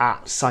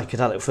at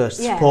Psychedelic First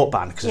Support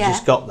Band? Because I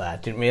just got there,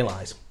 didn't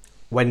realise.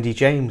 Wendy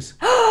James.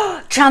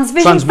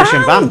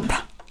 Transmission Vamp.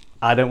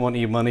 I don't want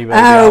your money, baby.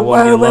 I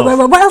want your love.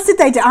 What else did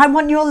they do? I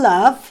Want Your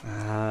Love.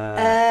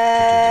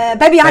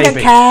 Baby, I Don't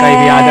Care.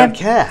 Baby, I Don't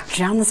Care.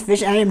 Jan's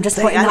Vision. I'm just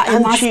putting that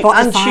in my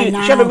Spotify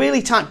now. She had a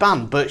really tight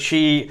band, but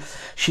she'd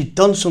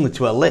done something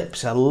to her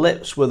lips. Her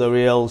lips were the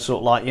real sort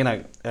of like,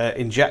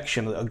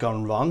 injection that had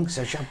gone wrong.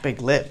 So she had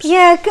big lips.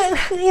 Yeah,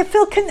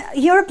 Phil,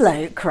 you're a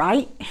bloke,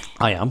 right?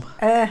 I am.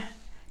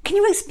 Can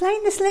you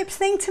explain this lips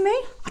thing to me?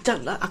 I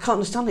can't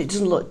understand it. It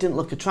didn't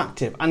look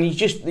attractive, and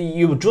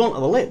you were drawn to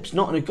the lips,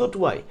 not in a good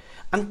way.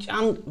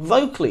 And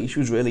vocally, she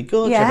was really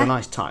good. Yeah. She had a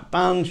nice tight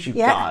band. She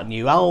got a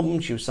new album.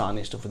 She was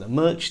signing stuff with a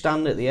merch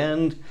stand at the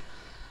end.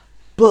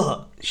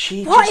 But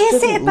what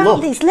is it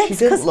about these lips? She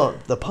didn't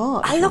look the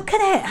part. I look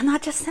at it and I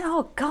just say,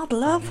 "Oh God,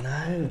 love,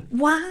 no,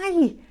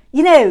 why?"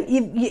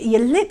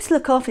 Your lips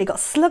look awful. You've got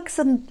slugs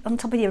on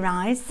top of your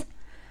eyes.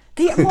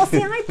 What's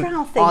the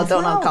eyebrow thing? I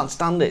don't know. I can't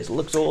stand it. It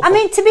looks awful. I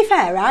mean, to be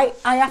fair, right?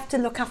 I have to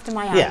look after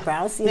my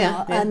eyebrows,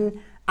 and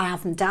I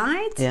have them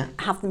dyed. Yeah.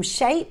 I have them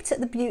shaped at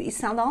the beauty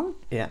salon.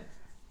 Yeah.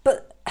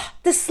 But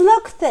the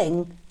slug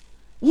thing,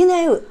 with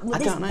I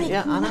this don't know. big,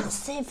 Yeah, I know.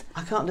 massive,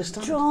 I can't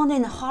understand. drawn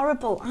in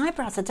horrible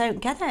eyebrows. I don't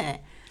get it.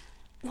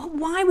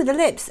 Why with the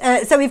lips?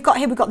 So we've got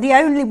The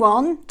Only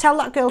One. Tell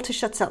That Girl to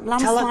Shut Up.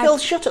 Tell That Girl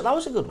to Shut Up. That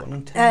was a good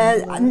one.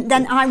 And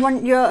then I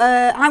Want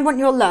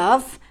Your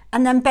Love.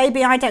 And then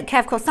Baby, I Don't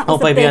Care. Of course, that was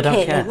the big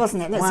hit,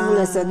 wasn't it? Let's have a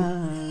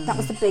listen. That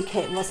was the big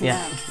hit, wasn't it?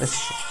 Yeah.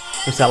 This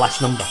is our last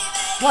number.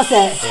 Was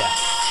it? Yeah.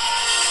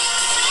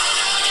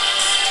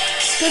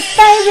 'Cause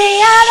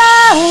baby, I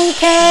don't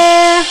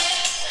care.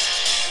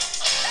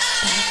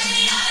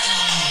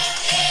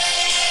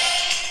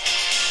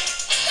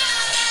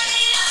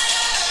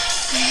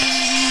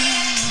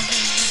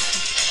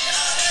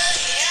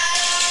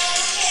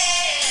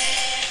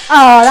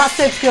 Oh, that's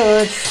a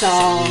good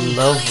song.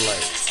 Lovely.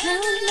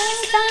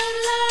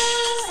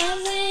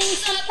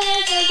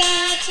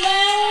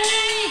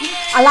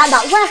 I like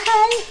that way.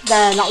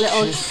 There, that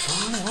little. She's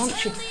fun, aren't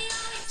she?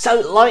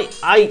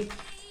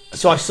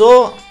 So, I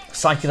saw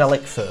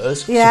Psychedelic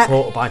Furs,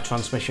 supported by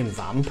Transmission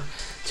Vamp.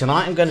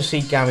 Tonight I'm going to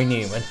see Gary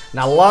Newman.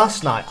 Now,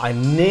 last night I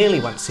nearly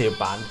went to see a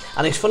band,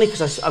 and it's funny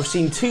because I've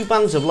seen two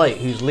bands of late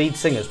whose lead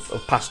singers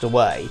have passed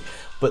away,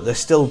 but they're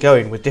still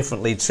going with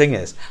different lead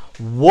singers.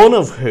 One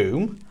of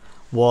whom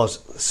was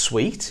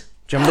Sweet.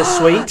 Do you remember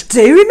Sweet?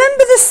 Do you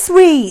remember the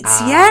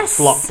Sweets? Yes.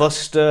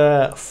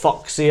 Blockbuster,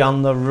 Foxy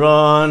on the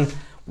Run.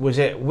 Was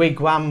it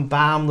Wigwam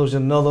Bam? There was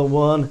another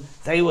one.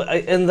 As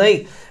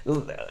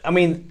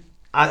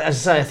I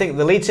say, I think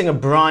the lead singer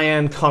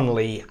Brian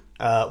Connolly.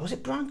 Was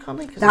it Brian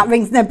Connolly? That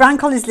rings. No, Brian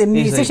Connolly's the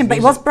musician, but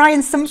it was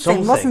Brian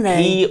something, wasn't it?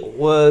 He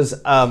was.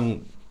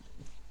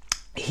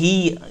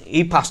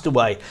 He passed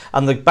away,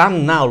 and the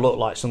band now look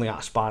like something out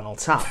of Spinal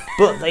Tap.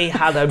 But they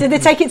had a. Did they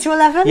take it to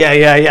 11?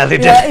 Yeah. They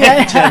did.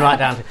 Yeah. Turn right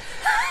down.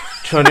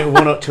 Trying to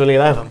one up to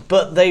 11,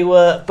 but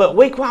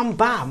Wigwam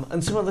Bam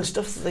and some of the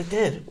stuff that they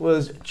did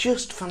was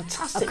just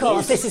fantastic. Of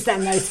course, this is their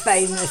most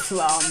famous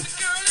one.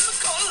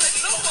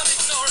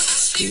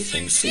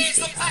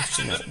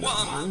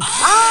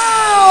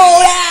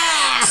 Oh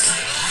yeah!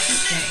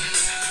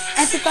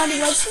 Everybody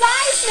was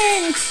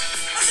vibing.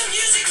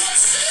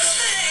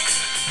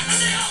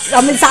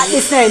 I'm sat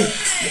listening.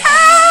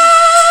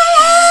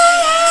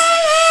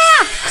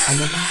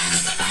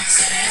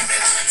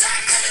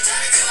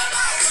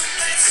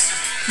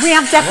 We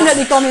have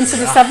definitely gone into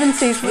the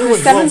 70s, the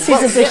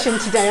 70s edition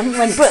today, haven't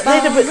we?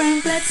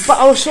 But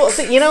I was sort of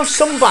thinking,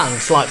 some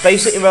bands like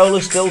Basic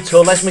Rollers still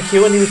tour. Les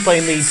McEwen, he was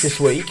playing Leeds this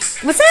week.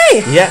 Was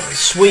he? Yeah,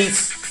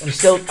 Sweet, and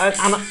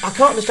I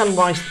can't understand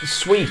why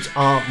Sweet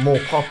aren't more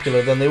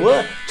popular than they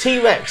were.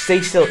 T-Rex,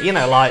 they still,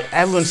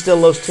 everyone still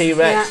loves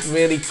T-Rex,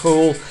 really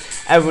cool.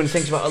 Everyone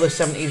thinks about other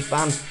 70s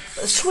bands.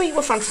 Sweet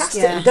were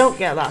fantastic. You don't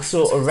get that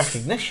sort of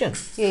recognition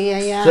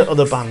that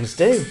other bands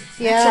do.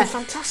 Yeah. It's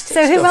fantastic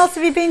So who stuff. else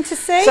have you been to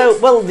see? So,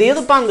 the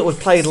other band that was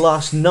played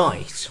last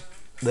night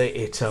at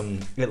Leeds,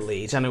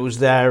 and it was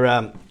their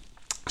I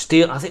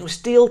think it was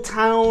Steel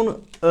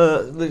Town,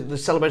 the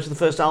celebration of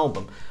the first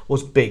album,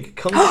 was Big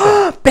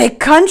Country. Big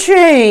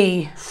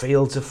Country!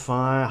 Fields of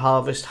Fire,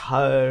 Harvest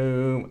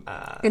Home.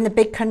 In the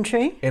Big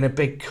Country. In a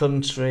Big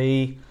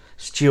Country.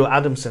 Stuart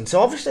Adamson. So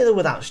obviously they're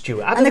without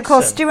Stuart Adamson. And of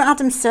course, Stuart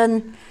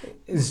Adamson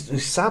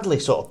is sadly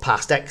sort of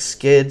past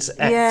ex-Skids,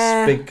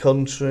 ex-Big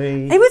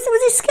Country. Was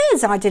he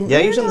Skids? I didn't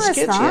realise he was on the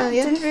Skids, that.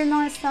 yeah. Didn't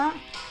realise that.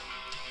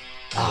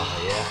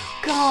 Oh, yeah.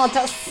 God,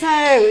 that's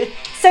so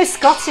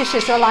Scottish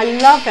as well. I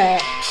love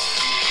it.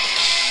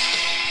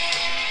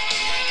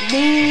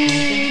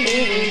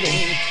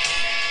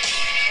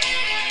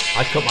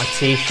 I cut my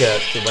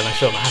T-shirt when I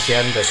saw my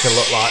hacienda to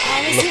look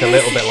a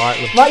little bit like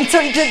them. What, you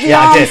took the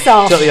arms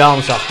off? Took the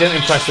arms off. Didn't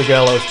impress the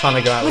girl I was trying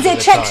to go out with. Was it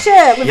a check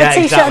shirt with a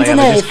T-shirt exactly,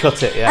 underneath? And I just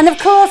cut it, yeah. And of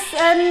course,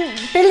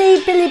 Billy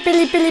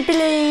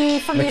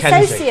from the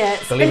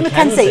Associates, Billy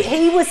Mackenzie.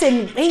 He was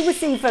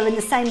either in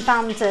the same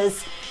band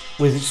as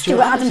With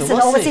Stuart Adamson,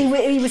 or was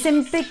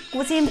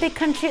he in Big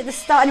Country at the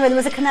start? Anyway, there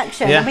was a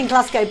connection. I mean,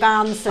 Glasgow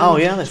bands.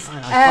 And, yeah, that's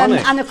fine.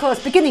 Iconic. And of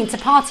course, beginning to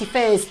Party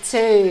Fears 2.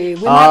 We might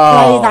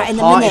play that in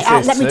a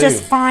minute. Let me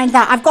just find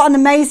that. I've got an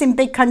amazing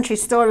Big Country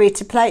story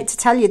to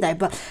tell you though,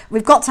 but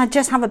we've got to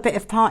just have a bit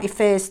of Party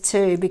Fears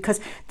 2 because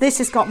this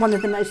has got one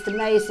of the most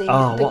amazing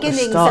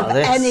beginnings of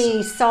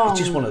any song. It's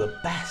just one of the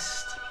best.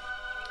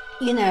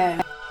 You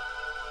know,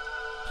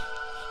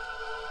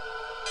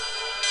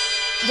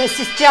 this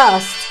is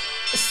just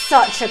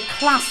such a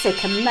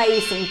classic,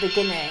 amazing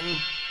beginning.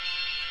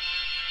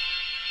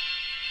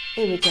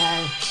 Here we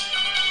go.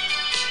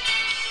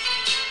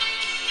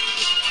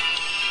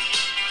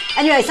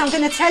 Anyway, so I'm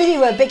going to tell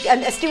you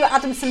a Stuart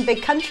Adamson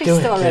Big Country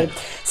story.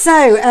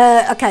 So,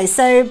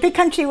 so Big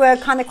Country were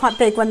kind of quite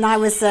big when I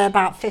was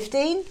about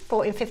 14,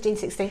 15,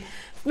 16.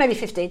 Maybe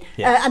 15.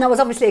 And I was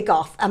obviously a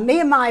goth. And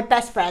me and my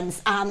best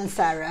friends, Anne and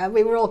Sarah,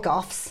 we were all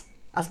goths,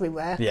 as we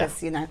were,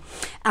 because, you know.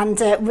 And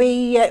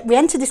we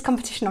entered this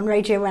competition on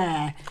Radio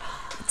Air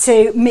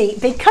to meet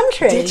Big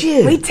Country. Did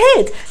you? We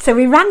did. So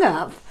we rang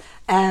up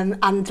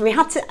and we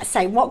had to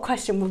say, what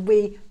question would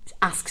we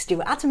ask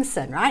Stuart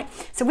Adamson, right?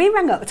 So we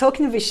rang up,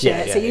 talking of his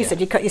shirt. So you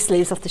said you cut your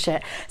sleeves off the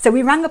shirt. So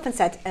we rang up and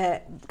said,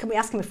 can we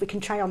ask him if we can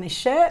try on his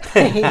shirt,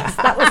 please?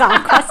 That was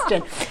our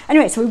question.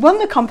 Anyway, so we won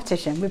the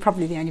competition. We're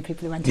probably the only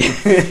people who went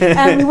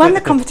in. We won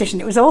the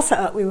competition. It was all set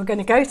up. We were going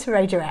to go to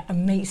Radio Air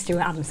and meet Stuart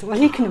Adamson. Well,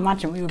 you can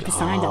imagine we were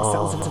beside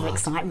ourselves of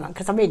excitement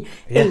because, I mean,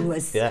 he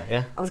was,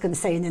 I was going to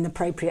say an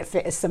inappropriate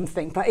fit or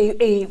something, but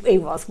he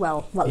was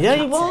well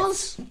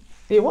attractive.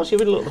 He was. He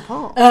really looked the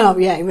part. Oh,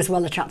 yeah, he was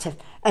well attractive.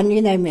 And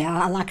you know me,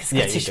 I like a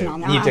Scottish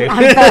man. You do.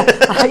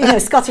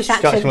 Scottish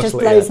accent just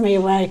blows me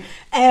away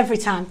every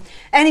time.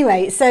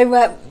 Anyway, so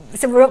we're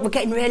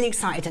getting really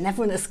excited, and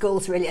everyone at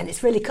school's really, and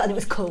it's really, and it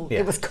was cool. Yeah.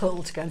 It was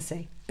cool to go and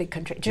see Big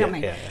Country. Do you know what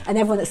I mean? Yeah. And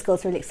everyone at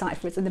school's really excited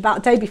for it. And about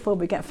a day before,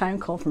 we get a phone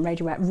call from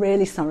Radio Air.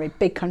 Really sorry,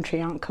 Big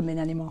Country aren't coming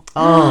anymore.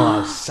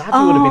 Oh, sad.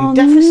 We would have been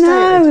devastated.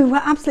 No, we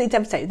were absolutely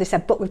devastated. They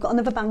said, but we've got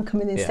another band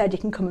coming instead. You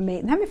can come and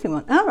meet them if you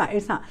want. All right,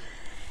 who's that?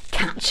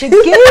 Catch a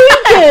Goo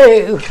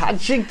Goo.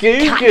 Catch a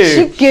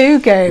Goo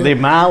Goo.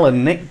 Limahl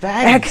and Nick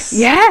Beggs.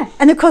 Yeah,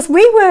 and of course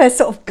we were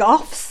sort of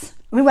goths.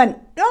 We went,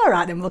 all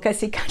right then, we'll go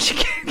see Catch a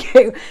Goo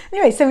Goo.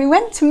 Anyway, so we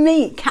went to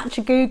meet Catch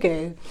a Goo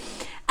Goo,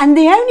 and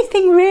the only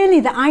thing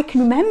really that I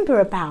can remember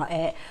about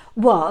it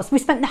was we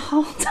spent the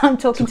whole time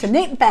talking to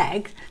Nick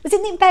Beggs. Was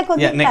it Nick Beggs or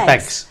Nick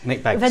Beggs?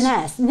 Nick Beggs.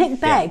 Vanessa.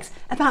 Nick Beggs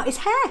about his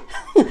hair.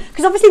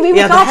 Because obviously we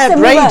were goths. He had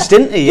the hair braids,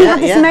 didn't he? He had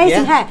this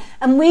amazing hair.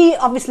 And we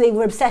obviously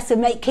were obsessed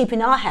with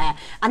keeping our hair.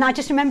 And I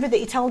just remember that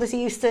he told us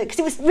he used to, because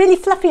it was really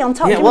fluffy on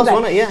top. Yeah, it was,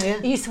 wasn't it?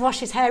 Yeah. He used to wash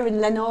his hair in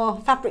Lenore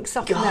fabric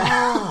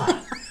softener.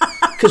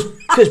 Because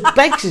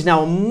Beggs is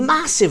now a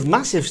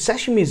massive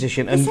session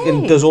musician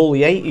and does all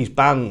the 80s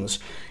bands.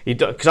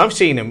 Because I've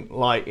seen him,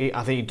 I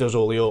think he does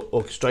all the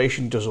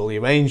orchestration, does all the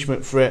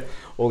arrangement for it,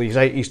 all these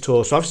 80s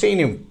tours. So I've seen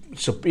him,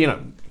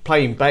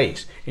 playing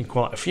bass in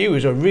quite a few.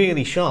 He's a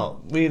really sharp,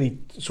 really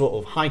sort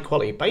of high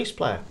quality bass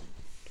player.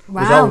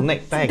 Wow. Was old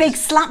Nick Beggs. Big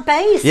slap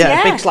bass.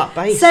 Yeah, big slap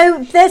bass.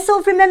 So they're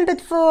sort of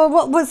remembered for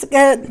what was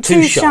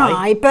Too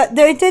Shy, but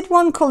they did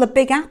one called A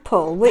Big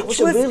Apple, which was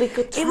a really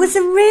good track. It was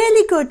a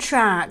really good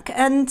track,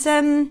 and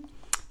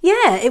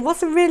it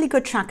was a really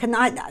good track. And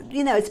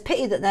it's a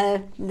pity that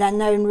they're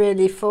known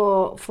really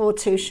for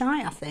Too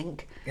Shy, I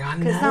think. Yeah, I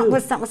know.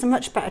 Because that was a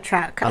much better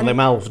track. And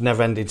Limahl's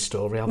Never-Ending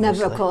Story, obviously.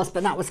 Never, of course,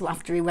 but that was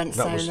after he went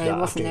solo,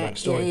 wasn't it?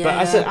 Story. Yeah, but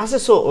as a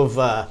sort of,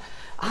 they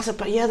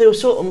were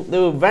sort of, they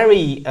were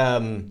very,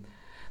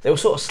 they were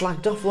sort of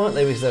slagged off, weren't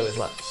they? As though it was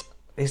like,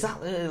 is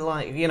that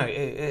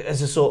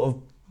as a sort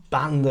of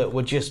band that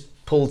were just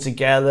pulled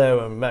together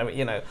and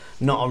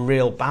not a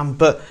real band,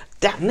 but.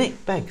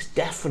 Nick Beggs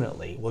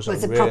definitely was a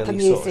really proper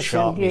musician. Sort of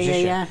sharp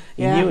musician.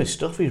 He knew his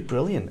stuff. He was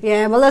brilliant.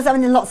 Yeah, well, there's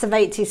lots of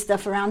 80s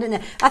stuff around, isn't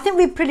there? I think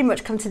we've pretty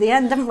much come to the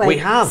end, haven't we? We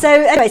have. So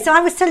anyway, I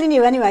was telling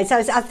you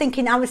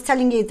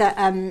that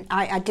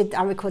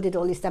I recorded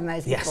all these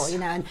demos before,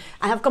 and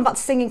I've gone back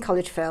to singing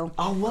college, Phil.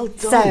 Oh, well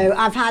done. So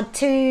I've had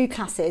 2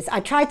 classes. I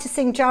tried to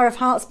sing Jar of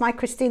Hearts by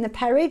Christina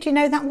Perri. Do you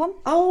know that one?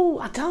 Oh,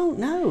 I don't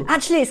know.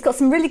 Actually, it's got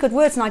some really good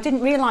words, and I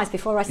didn't realise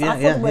before I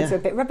started. I thought the words were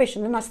a bit rubbish,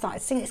 and then I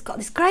started singing. It's got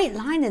this great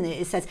line in it.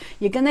 It says,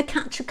 "You're going to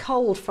catch a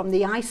cold from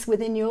the ice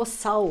within your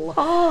soul."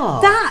 Oh,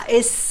 that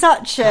is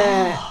such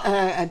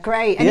a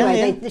great.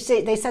 Anyway,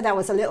 they said I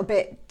was a little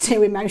bit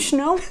too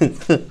emotional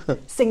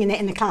singing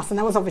it in the class, and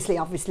that was obviously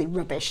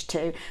rubbish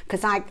too,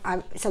 because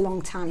it's a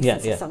long time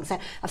since the song. So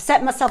I've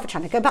set myself a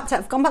challenge.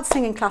 I've gone back to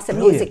singing class at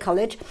music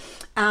college,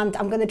 and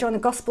I'm going to join a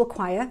gospel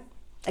choir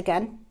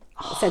again.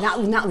 So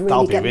that'll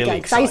really get me going,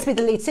 because I used to be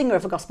the lead singer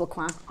of a gospel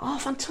choir. Oh,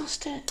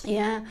 fantastic!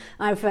 Yeah,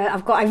 I've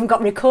even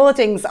got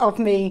recordings of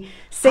me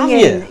singing.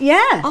 Have you?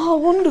 Yeah. Oh,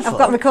 wonderful! I've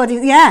got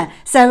recordings. Yeah.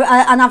 So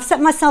and I've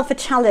set myself a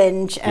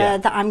challenge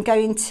that I'm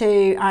going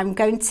to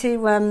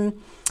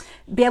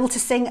be able to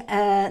sing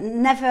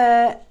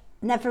Never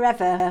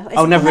Ever.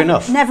 Oh, Never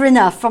Enough. Never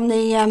Enough from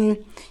the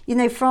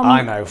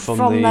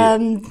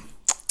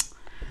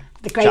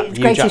The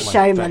Greatest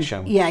Showman.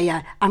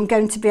 Yeah. I'm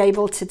going to be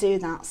able to do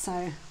that.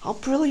 So. Oh,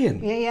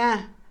 brilliant.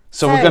 Yeah.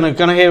 So we're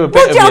gonna hear a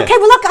bit of it. Okay,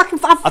 well, look,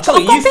 I'll tell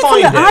you, you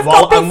find it.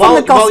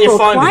 While you're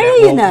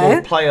finding it,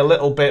 we'll play a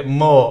little bit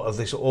more of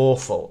this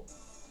awful,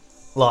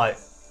 like,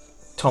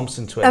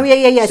 Thompson Twin. Oh,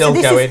 yeah. Still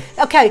so going.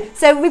 Okay,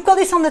 so we've got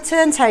this on the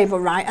turntable,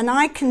 right? And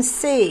I can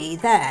see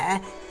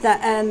there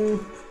that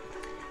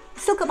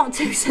still got about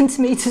 2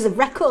 centimetres of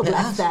record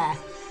left there.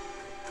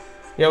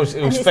 Yeah, it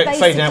was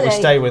fading out with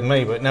Stay With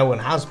Me, but no one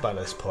has by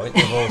this point.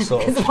 They've all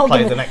sort of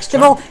played the next track.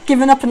 They've all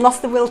given up and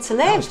lost the will to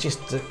live. It's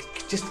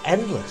just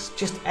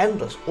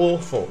endless,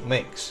 awful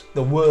mix.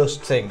 The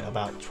worst thing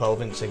about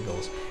 12-inch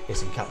singles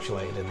is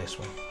encapsulated in this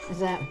one.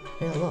 Is it?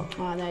 Yeah, look.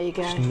 Oh, there you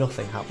go. There's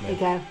nothing happening.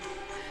 There you go.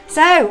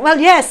 So, well,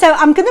 yeah. So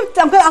I'll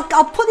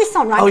put this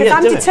on, right? Because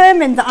I'm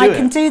determined that I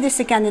can do this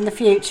again in the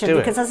future.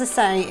 Because, as I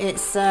say,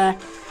 it's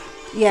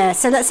yeah.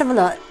 So let's have a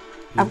look.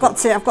 I've got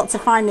to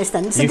find this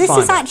then. So this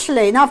is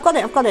actually I've got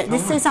it.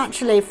 This is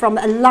actually from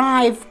a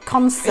live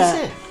concert.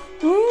 Is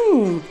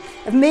it?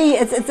 Of me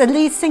as the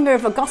lead singer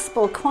of a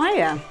gospel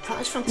choir.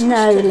 That is fantastic.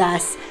 No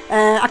less.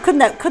 I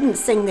couldn't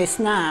sing this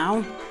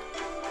now,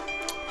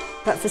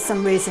 but for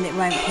some reason it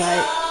won't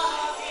play.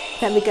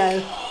 There we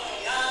go.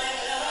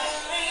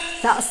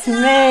 That's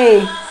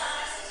me.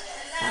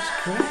 That's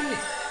great.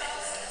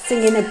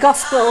 Singing a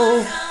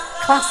gospel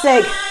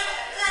classic.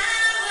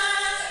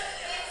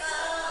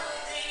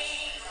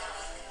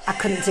 I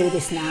couldn't do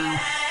this now.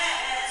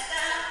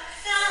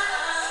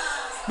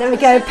 There we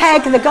go,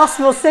 Peg the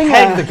gospel singer.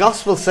 Peg the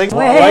gospel singer.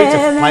 What a way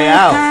to play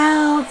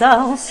out.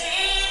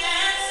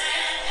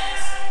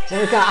 There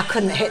we go, I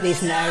couldn't hit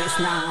these notes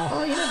now.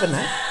 Oh, you never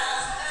know.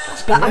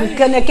 That's but great. I'm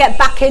going to get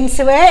back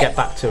into it. Get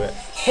back to it.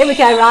 Here we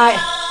go, right.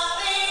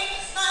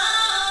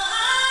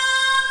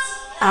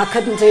 I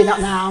couldn't do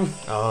that now.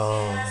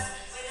 Oh.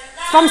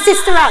 From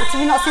Sister Act.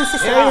 Have you not seen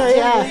Sister Act?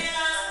 Yeah.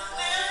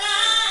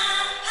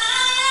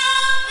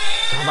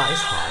 Oh, that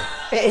is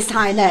high. It is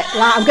high, isn't it?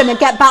 Right, I'm going to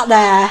get back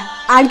there.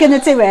 I'm going to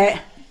do it.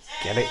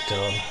 Get it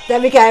done. There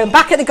we go.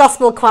 Back at the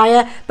gospel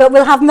choir, but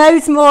we'll have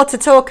loads more to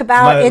talk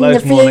about in the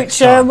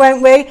future,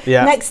 won't we?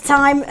 Yeah. Next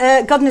time,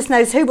 goodness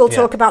knows who we'll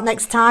talk about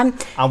next time.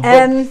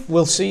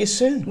 We'll see you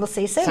soon. We'll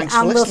see you soon. Thanks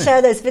for listening. We'll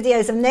share those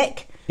videos of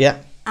Nick.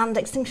 Yeah. And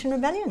Extinction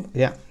Rebellion.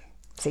 Yeah.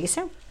 See you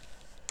soon.